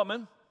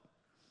woman.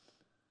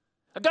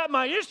 I got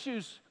my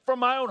issues from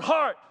my own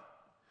heart,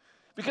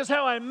 because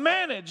how I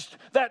managed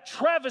that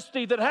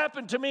travesty that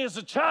happened to me as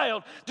a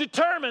child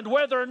determined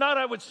whether or not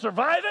I would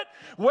survive it,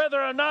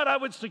 whether or not I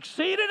would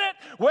succeed in it,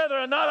 whether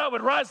or not I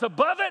would rise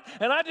above it.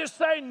 And I just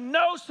say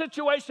no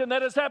situation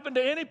that has happened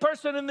to any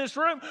person in this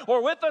room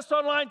or with us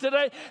online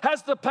today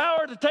has the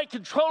power to take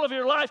control of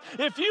your life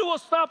if you will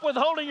stop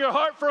withholding your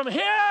heart from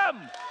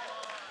Him.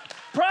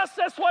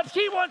 Process what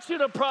He wants you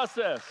to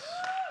process.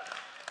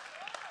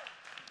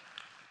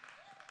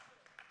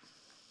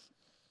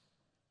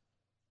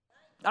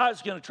 I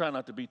was going to try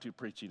not to be too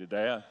preachy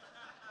today.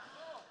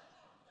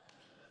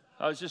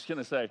 I was just going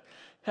to say,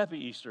 Happy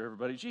Easter,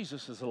 everybody.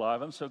 Jesus is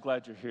alive. I'm so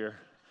glad you're here.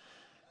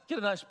 Get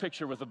a nice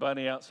picture with the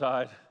bunny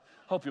outside.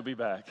 Hope you'll be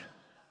back.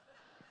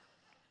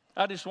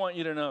 I just want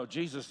you to know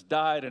Jesus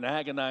died an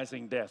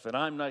agonizing death, and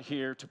I'm not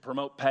here to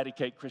promote patty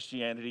cake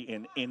Christianity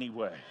in any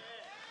way.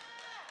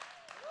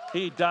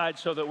 He died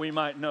so that we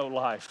might know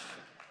life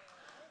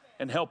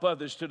and help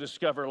others to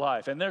discover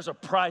life. And there's a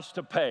price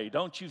to pay.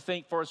 Don't you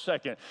think for a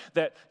second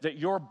that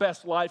your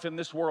best life in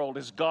this world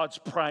is God's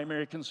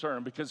primary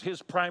concern, because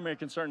his primary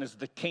concern is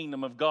the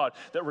kingdom of God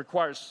that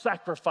requires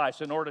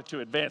sacrifice in order to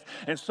advance.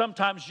 And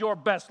sometimes your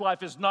best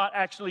life is not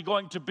actually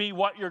going to be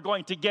what you're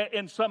going to get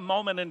in some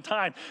moment in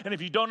time. And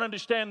if you don't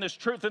understand this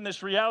truth and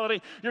this reality,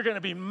 you're going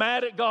to be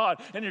mad at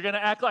God, and you're going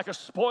to act like a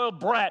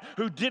spoiled brat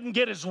who didn't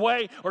get his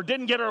way or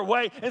didn't get her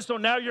way, and so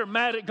now you're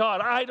mad at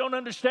God. I don't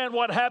understand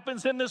what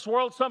happens in this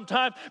world sometimes,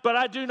 but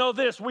I do know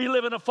this: we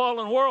live in a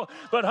fallen world,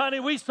 but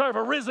honey, we serve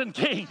a risen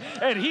King,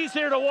 and he's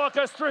here to walk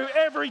us through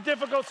every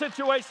difficult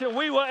situation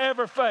we will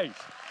ever face.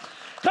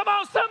 Come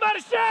on, somebody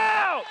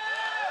shout!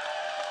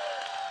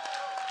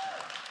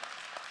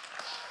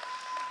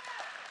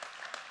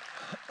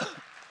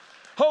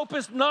 Hope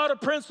is not a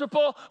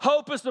principle.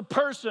 Hope is a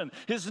person.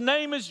 His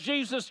name is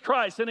Jesus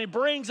Christ, and he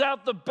brings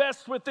out the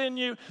best within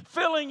you,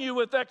 filling you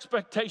with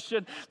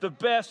expectation. The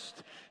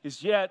best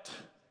is yet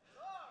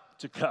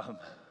to come.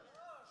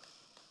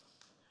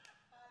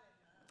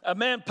 A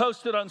man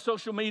posted on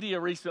social media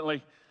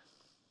recently,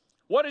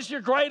 "What is your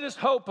greatest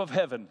hope of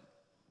heaven?"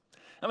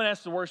 I'm going to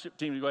ask the worship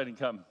team to go ahead and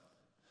come.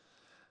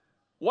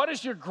 What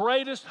is your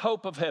greatest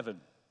hope of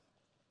heaven?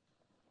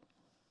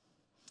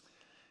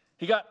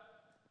 He got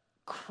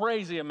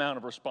crazy amount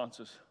of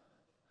responses.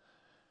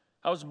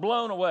 I was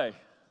blown away.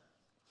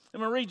 I'm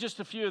going to read just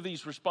a few of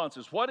these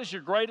responses. What is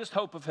your greatest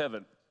hope of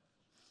heaven?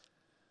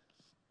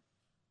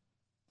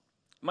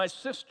 My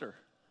sister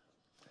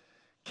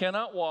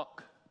cannot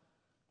walk.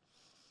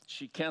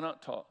 She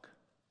cannot talk.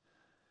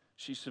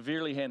 She's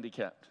severely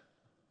handicapped.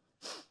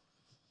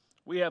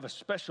 We have a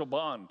special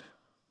bond.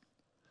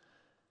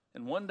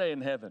 And one day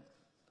in heaven,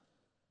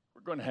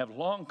 we're going to have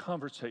long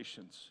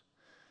conversations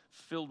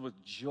filled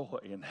with joy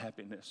and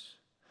happiness.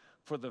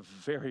 For the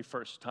very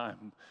first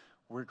time,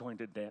 we're going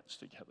to dance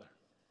together.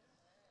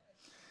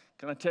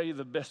 Can I tell you,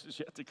 the best is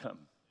yet to come?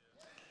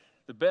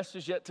 The best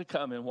is yet to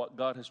come in what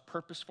God has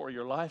purposed for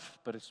your life,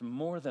 but it's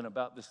more than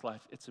about this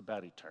life. It's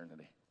about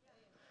eternity.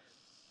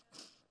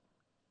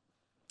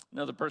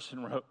 Another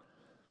person wrote,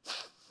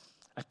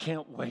 "I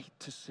can't wait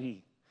to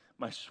see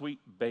my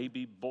sweet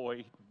baby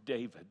boy,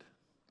 David.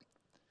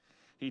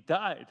 He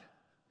died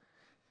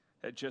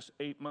at just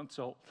 8 months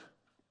old.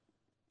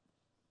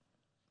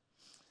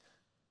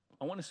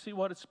 I want to see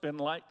what it's been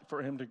like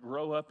for him to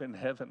grow up in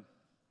heaven.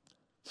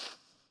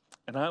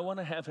 And I want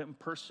to have him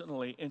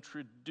personally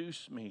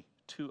introduce me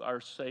to our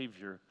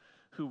Savior,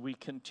 who we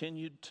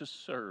continued to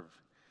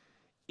serve,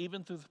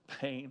 even through the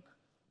pain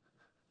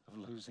of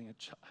losing a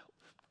child."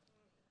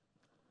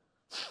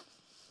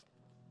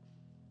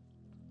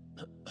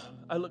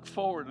 I look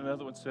forward,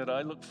 another one said,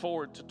 "I look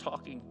forward to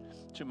talking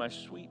to my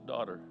sweet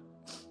daughter,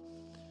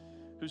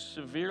 who's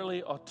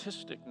severely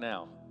autistic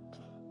now,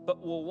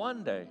 but will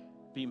one day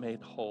be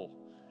made whole.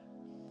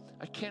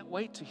 I can't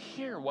wait to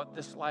hear what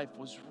this life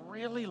was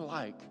really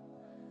like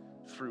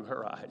through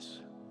her eyes."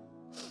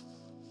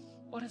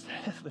 What is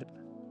heaven?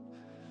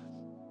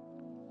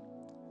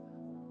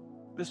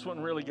 This one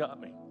really got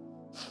me.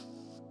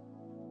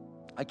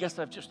 I guess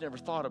I've just never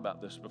thought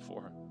about this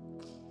before.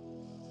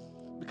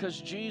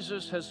 Because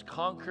Jesus has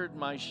conquered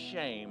my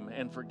shame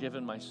and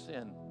forgiven my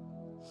sin,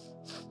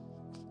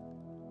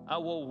 I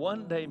will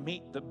one day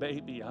meet the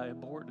baby I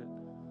aborted.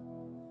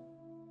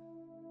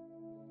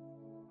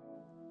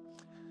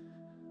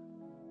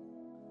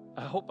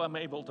 I hope I'm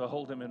able to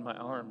hold him in my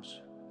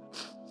arms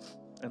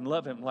and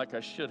love him like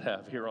I should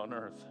have here on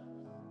earth.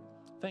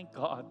 Thank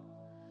God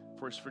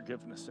for his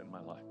forgiveness in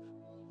my life.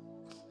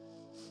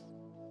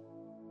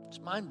 It's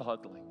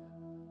mind-boggling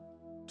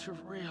to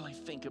really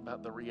think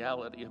about the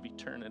reality of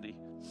eternity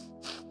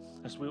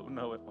as we will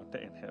know it one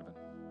day in heaven.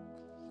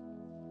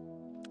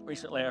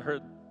 Recently, I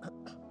heard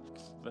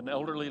of an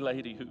elderly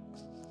lady who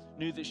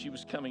knew that she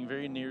was coming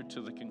very near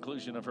to the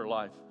conclusion of her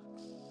life.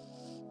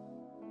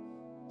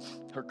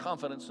 Her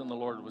confidence in the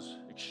Lord was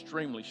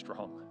extremely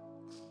strong.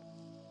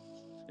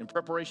 In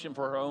preparation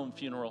for her own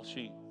funeral,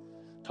 she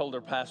told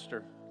her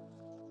pastor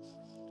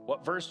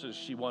what verses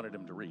she wanted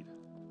him to read,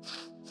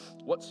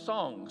 what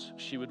songs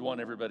she would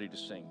want everybody to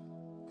sing.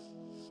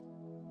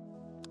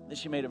 Then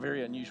she made a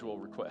very unusual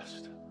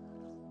request.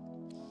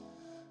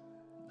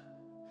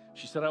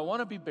 She said, "I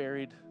want to be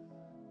buried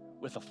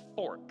with a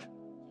fork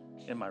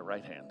in my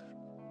right hand."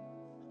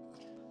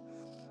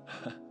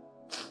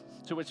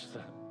 To which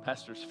the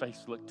pastor's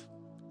face looked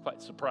quite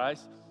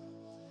surprised.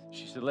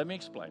 She said, "Let me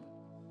explain.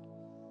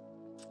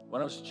 When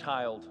I was a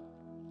child,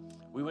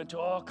 we went to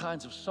all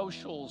kinds of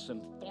socials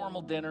and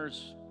formal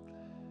dinners.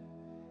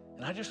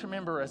 And I just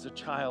remember as a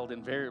child,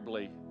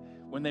 invariably,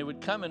 when they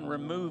would come and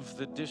remove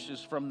the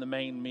dishes from the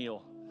main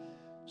meal,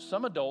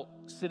 some adult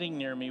sitting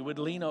near me would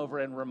lean over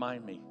and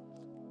remind me,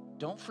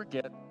 don't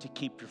forget to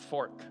keep your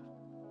fork.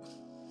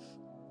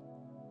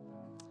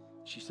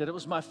 She said it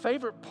was my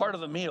favorite part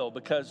of the meal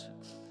because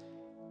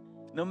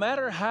no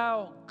matter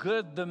how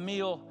good the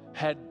meal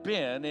had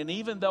been, and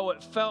even though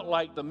it felt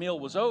like the meal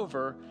was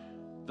over,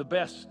 the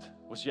best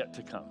was yet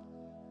to come.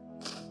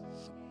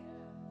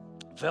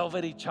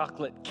 Velvety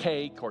chocolate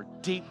cake or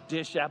deep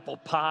dish apple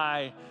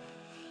pie.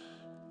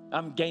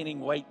 I'm gaining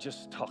weight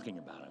just talking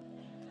about it.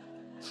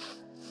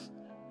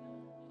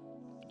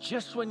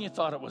 Just when you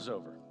thought it was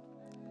over,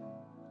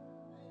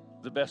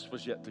 the best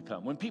was yet to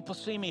come. When people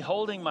see me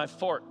holding my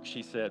fork,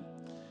 she said,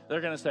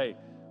 they're going to say,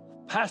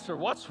 Pastor,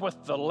 what's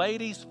with the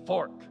lady's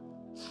fork?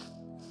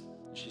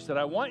 She said,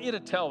 I want you to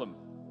tell them,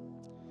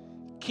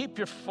 keep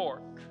your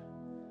fork.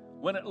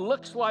 When it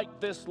looks like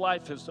this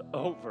life is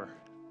over,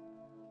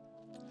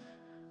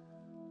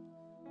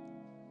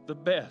 the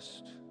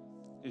best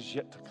is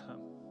yet to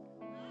come.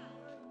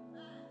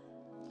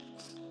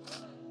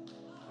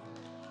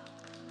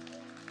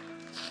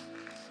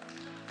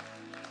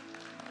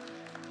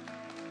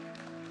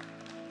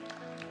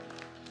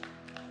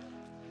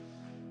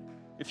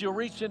 If you'll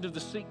reach into the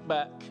seat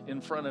back in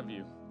front of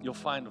you, you'll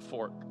find a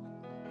fork.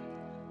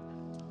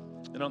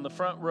 And on the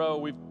front row,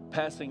 we're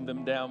passing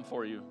them down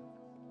for you.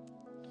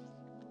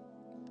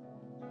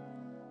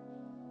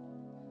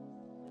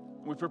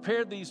 We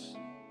prepared these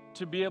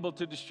to be able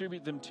to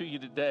distribute them to you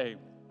today,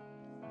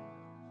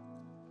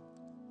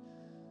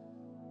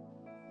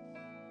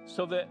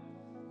 so that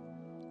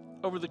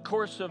over the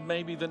course of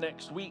maybe the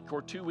next week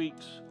or 2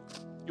 weeks,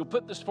 you'll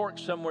put this fork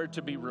somewhere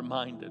to be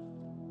reminded.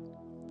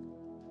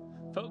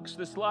 Folks,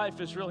 this life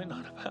is really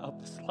not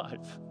about this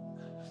life.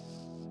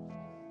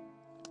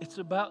 It's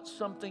about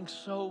something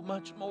so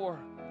much more.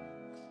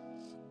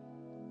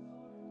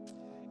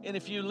 And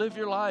if you live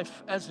your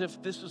life as if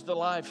this is the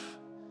life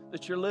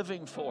that you're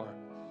living for,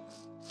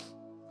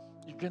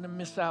 you're going to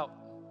miss out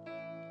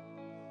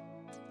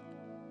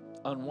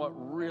on what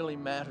really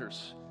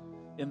matters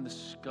in the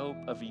scope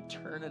of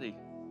eternity.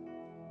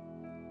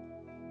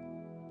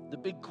 The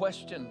big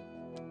question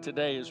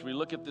today as we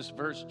look at this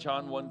verse,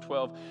 John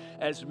 1:12,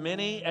 as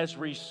many as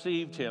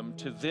received him,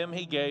 to them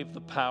he gave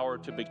the power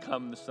to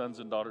become the sons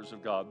and daughters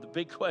of God. The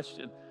big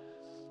question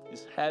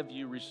is, have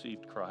you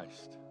received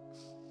Christ?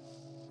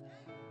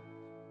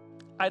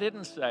 I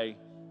didn't say,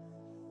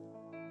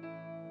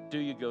 do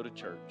you go to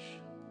church?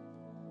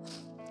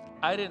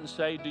 I didn't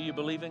say, do you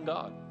believe in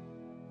God?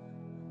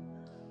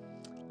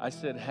 I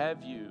said,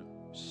 have you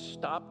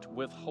stopped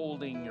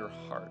withholding your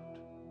heart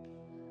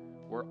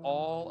where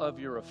all of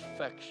your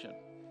affection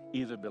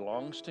either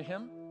belongs to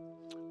him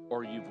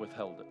or you've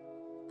withheld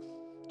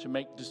it, to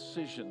make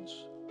decisions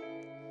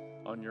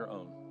on your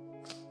own,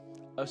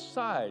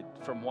 aside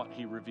from what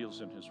he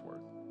reveals in his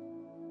word?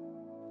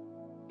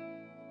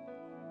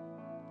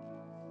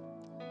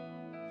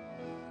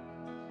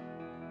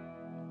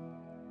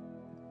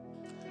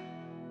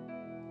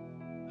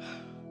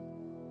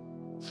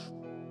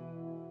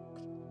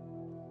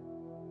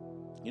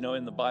 You know,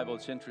 in the Bible,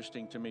 it's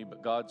interesting to me,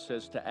 but God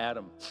says to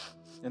Adam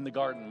in the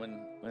garden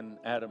when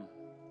Adam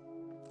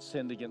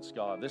sinned against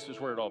God, this is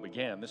where it all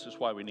began. This is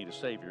why we need a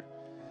Savior,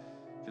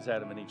 because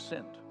Adam and Eve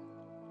sinned.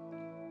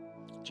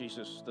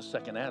 Jesus, the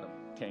second Adam,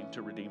 came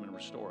to redeem and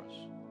restore us.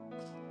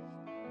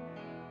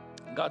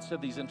 And God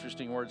said these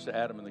interesting words to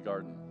Adam in the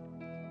garden.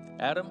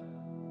 Adam,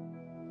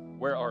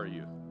 where are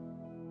you?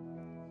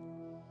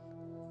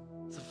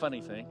 It's a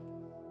funny thing.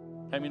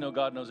 How many know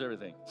God knows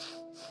everything?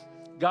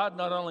 God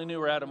not only knew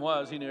where Adam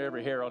was, he knew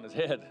every hair on his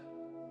head.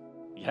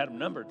 He had him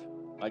numbered.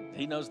 Like,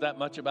 he knows that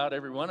much about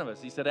every one of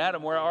us. He said,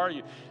 Adam, where are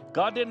you?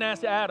 God didn't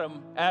ask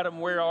Adam, Adam,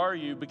 where are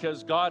you?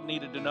 Because God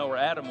needed to know where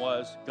Adam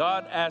was.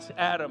 God asked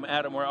Adam,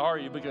 Adam, where are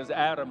you? Because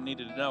Adam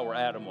needed to know where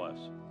Adam was.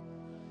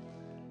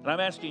 And I'm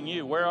asking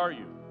you, where are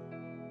you?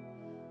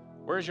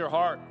 Where's your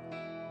heart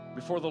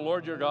before the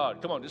Lord your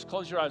God? Come on, just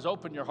close your eyes,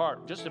 open your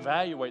heart. Just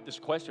evaluate this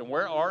question.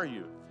 Where are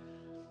you?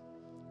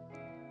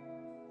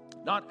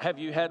 Not have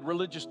you had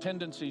religious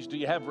tendencies? Do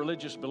you have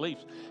religious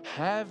beliefs?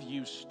 Have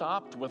you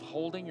stopped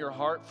withholding your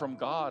heart from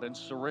God and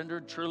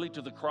surrendered truly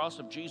to the cross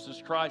of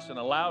Jesus Christ and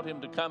allowed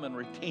him to come and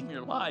redeem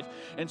your life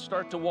and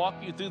start to walk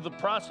you through the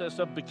process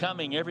of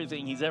becoming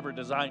everything he's ever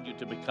designed you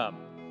to become?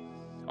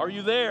 Are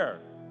you there?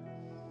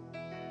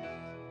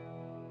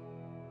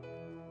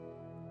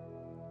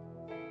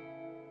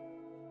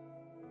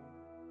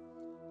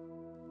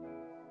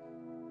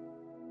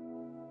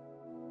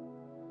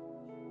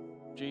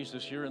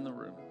 Jesus, you're in the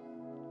room.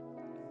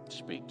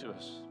 Speak to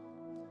us.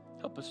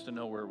 Help us to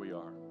know where we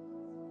are,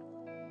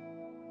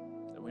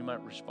 that we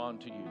might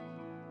respond to you.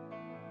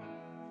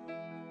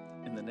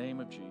 In the name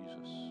of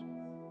Jesus.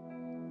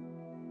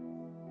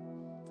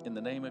 In the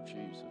name of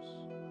Jesus.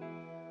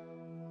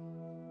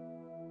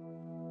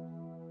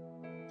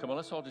 Come on,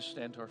 let's all just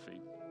stand to our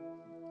feet.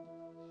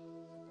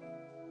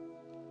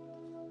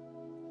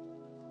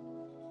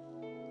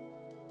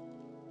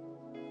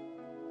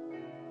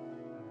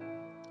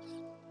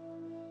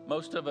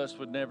 Most of us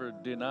would never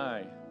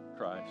deny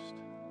Christ.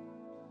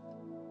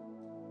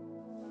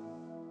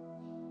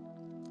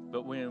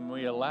 But when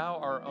we allow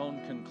our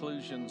own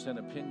conclusions and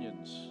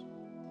opinions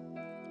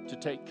to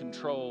take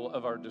control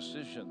of our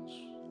decisions,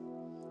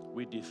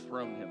 we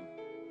dethrone him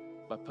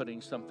by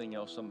putting something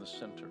else on the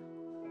center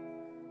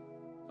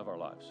of our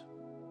lives.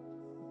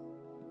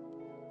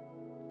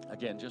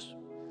 Again, just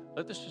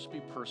let this just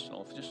be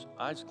personal. Just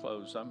eyes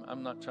closed.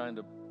 I'm not trying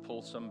to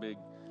pull some big,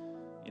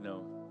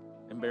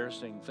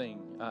 embarrassing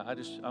thing.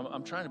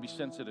 I'm trying to be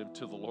sensitive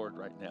to the Lord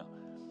right now.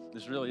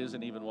 This really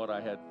isn't even what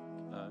I had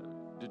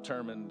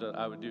determined that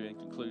I would do in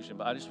conclusion,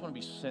 but I just want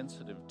to be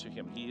sensitive to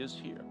him. He is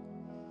here,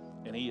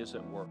 and he is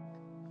at work.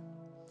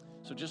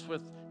 So just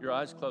with your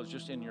eyes closed,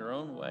 just in your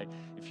own way,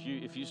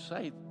 if you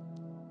say,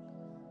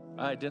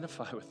 I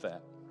identify with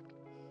that.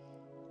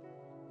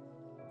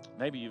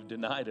 Maybe you've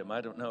denied him,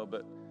 I don't know,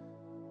 but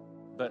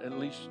at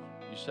least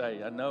you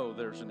say, I know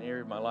there's an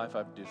area of my life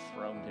I've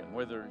dethroned him.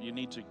 Whether you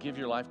need to give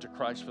your life to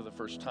Christ for the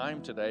first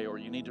time today, or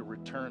you need to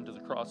return to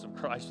the cross of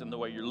Christ in the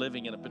way you're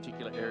living in a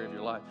particular area of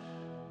your life,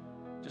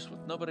 just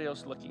with nobody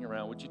else looking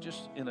around, would you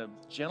just, in a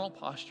gentle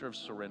posture of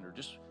surrender,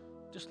 just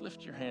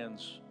lift your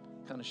hands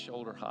kind of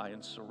shoulder high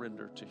and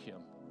surrender to him.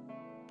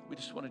 We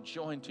just want to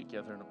join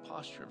together in a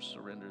posture of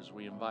surrender as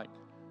we invite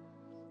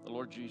the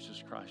Lord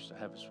Jesus Christ to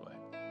have his way.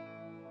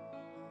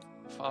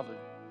 Father,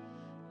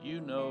 you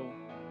know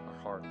our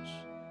hearts.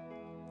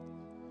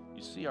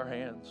 You see our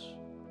hands.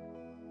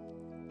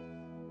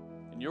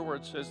 And your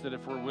word says that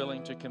if we're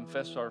willing to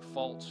confess our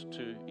faults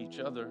to each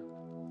other,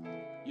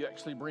 you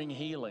actually bring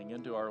healing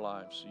into our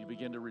lives. You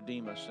begin to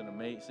redeem us in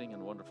amazing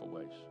and wonderful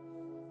ways.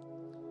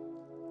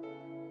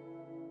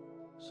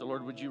 So,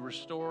 Lord, would you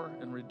restore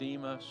and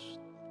redeem us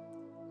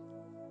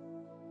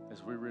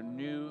as we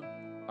renew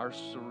our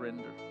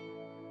surrender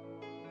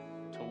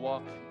to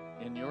walk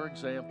in your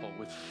example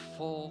with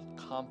full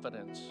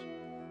confidence.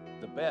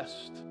 The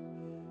best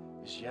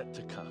is yet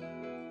to come.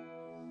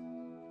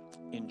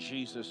 In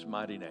Jesus'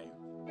 mighty name.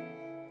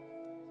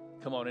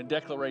 Come on, in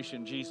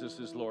declaration, Jesus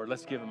is Lord.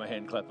 Let's give him a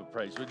hand clap of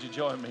praise. Would you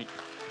join me?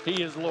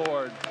 He is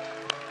Lord.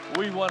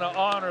 We want to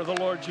honor the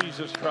Lord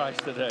Jesus Christ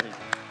today.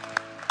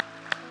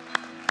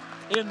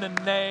 In the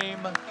name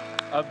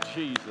of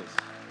Jesus.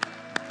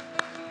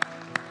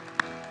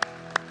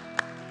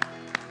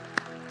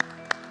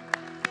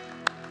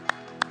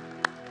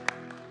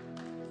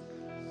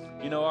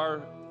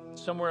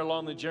 Somewhere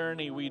along the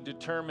journey, we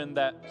determined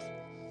that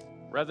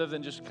rather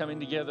than just coming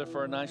together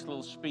for a nice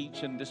little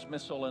speech and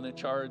dismissal and a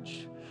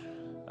charge,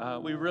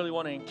 we really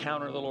want to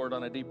encounter the Lord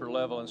on a deeper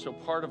level. And so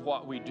part of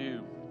what we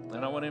do,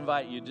 and I want to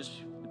invite you,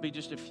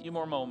 just a few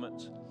more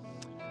moments.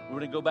 We're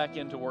going to go back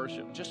into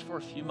worship just for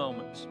a few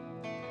moments.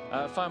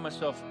 I find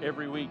myself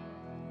every week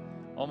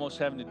almost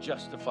having to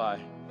justify,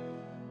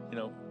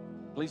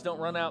 please don't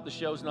run out, the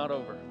show's not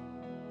over.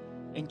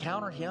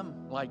 Encounter him,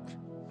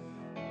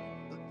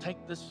 take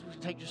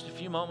just a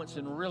few moments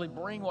and really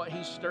bring what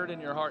he's stirred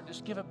in your heart.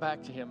 Just give it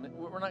back to him.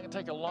 We're not going to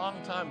take a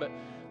long time,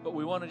 but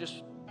we want to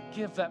just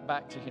give that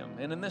back to him.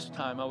 And in this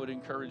time, I would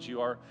encourage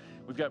you,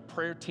 we've got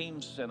prayer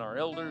teams and our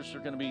elders are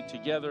going to be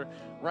together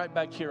right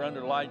back here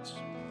under lights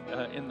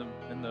in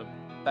the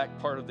back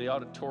part of the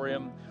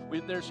auditorium.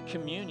 There's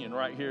communion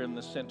right here in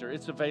the center.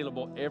 It's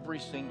available every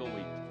single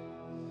week.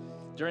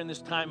 During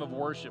this time of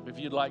worship, if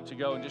you'd like to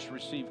go and just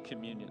receive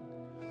communion.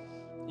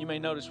 You may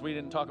notice we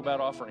didn't talk about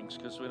offerings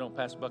because we don't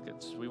pass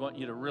buckets. We want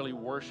you to really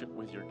worship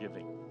with your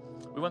giving.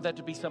 We want that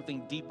to be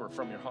something deeper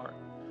from your heart.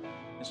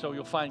 And so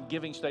you'll find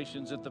giving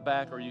stations at the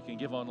back, or you can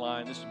give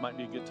online. This might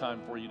be a good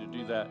time for you to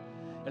do that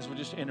as we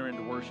just enter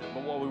into worship.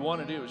 But what we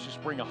want to do is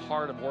just bring a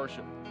heart of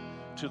worship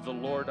to the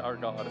Lord our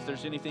God. If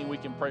there's anything we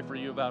can pray for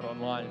you about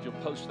online, if you'll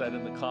post that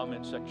in the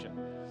comment section,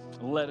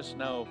 let us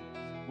know.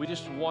 We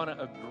just want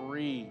to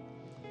agree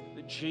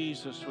that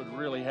Jesus would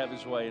really have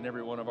his way in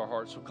every one of our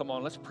hearts. So come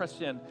on, let's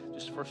press in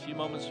just for a few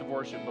moments of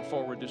worship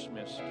before we're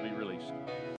dismissed to be released.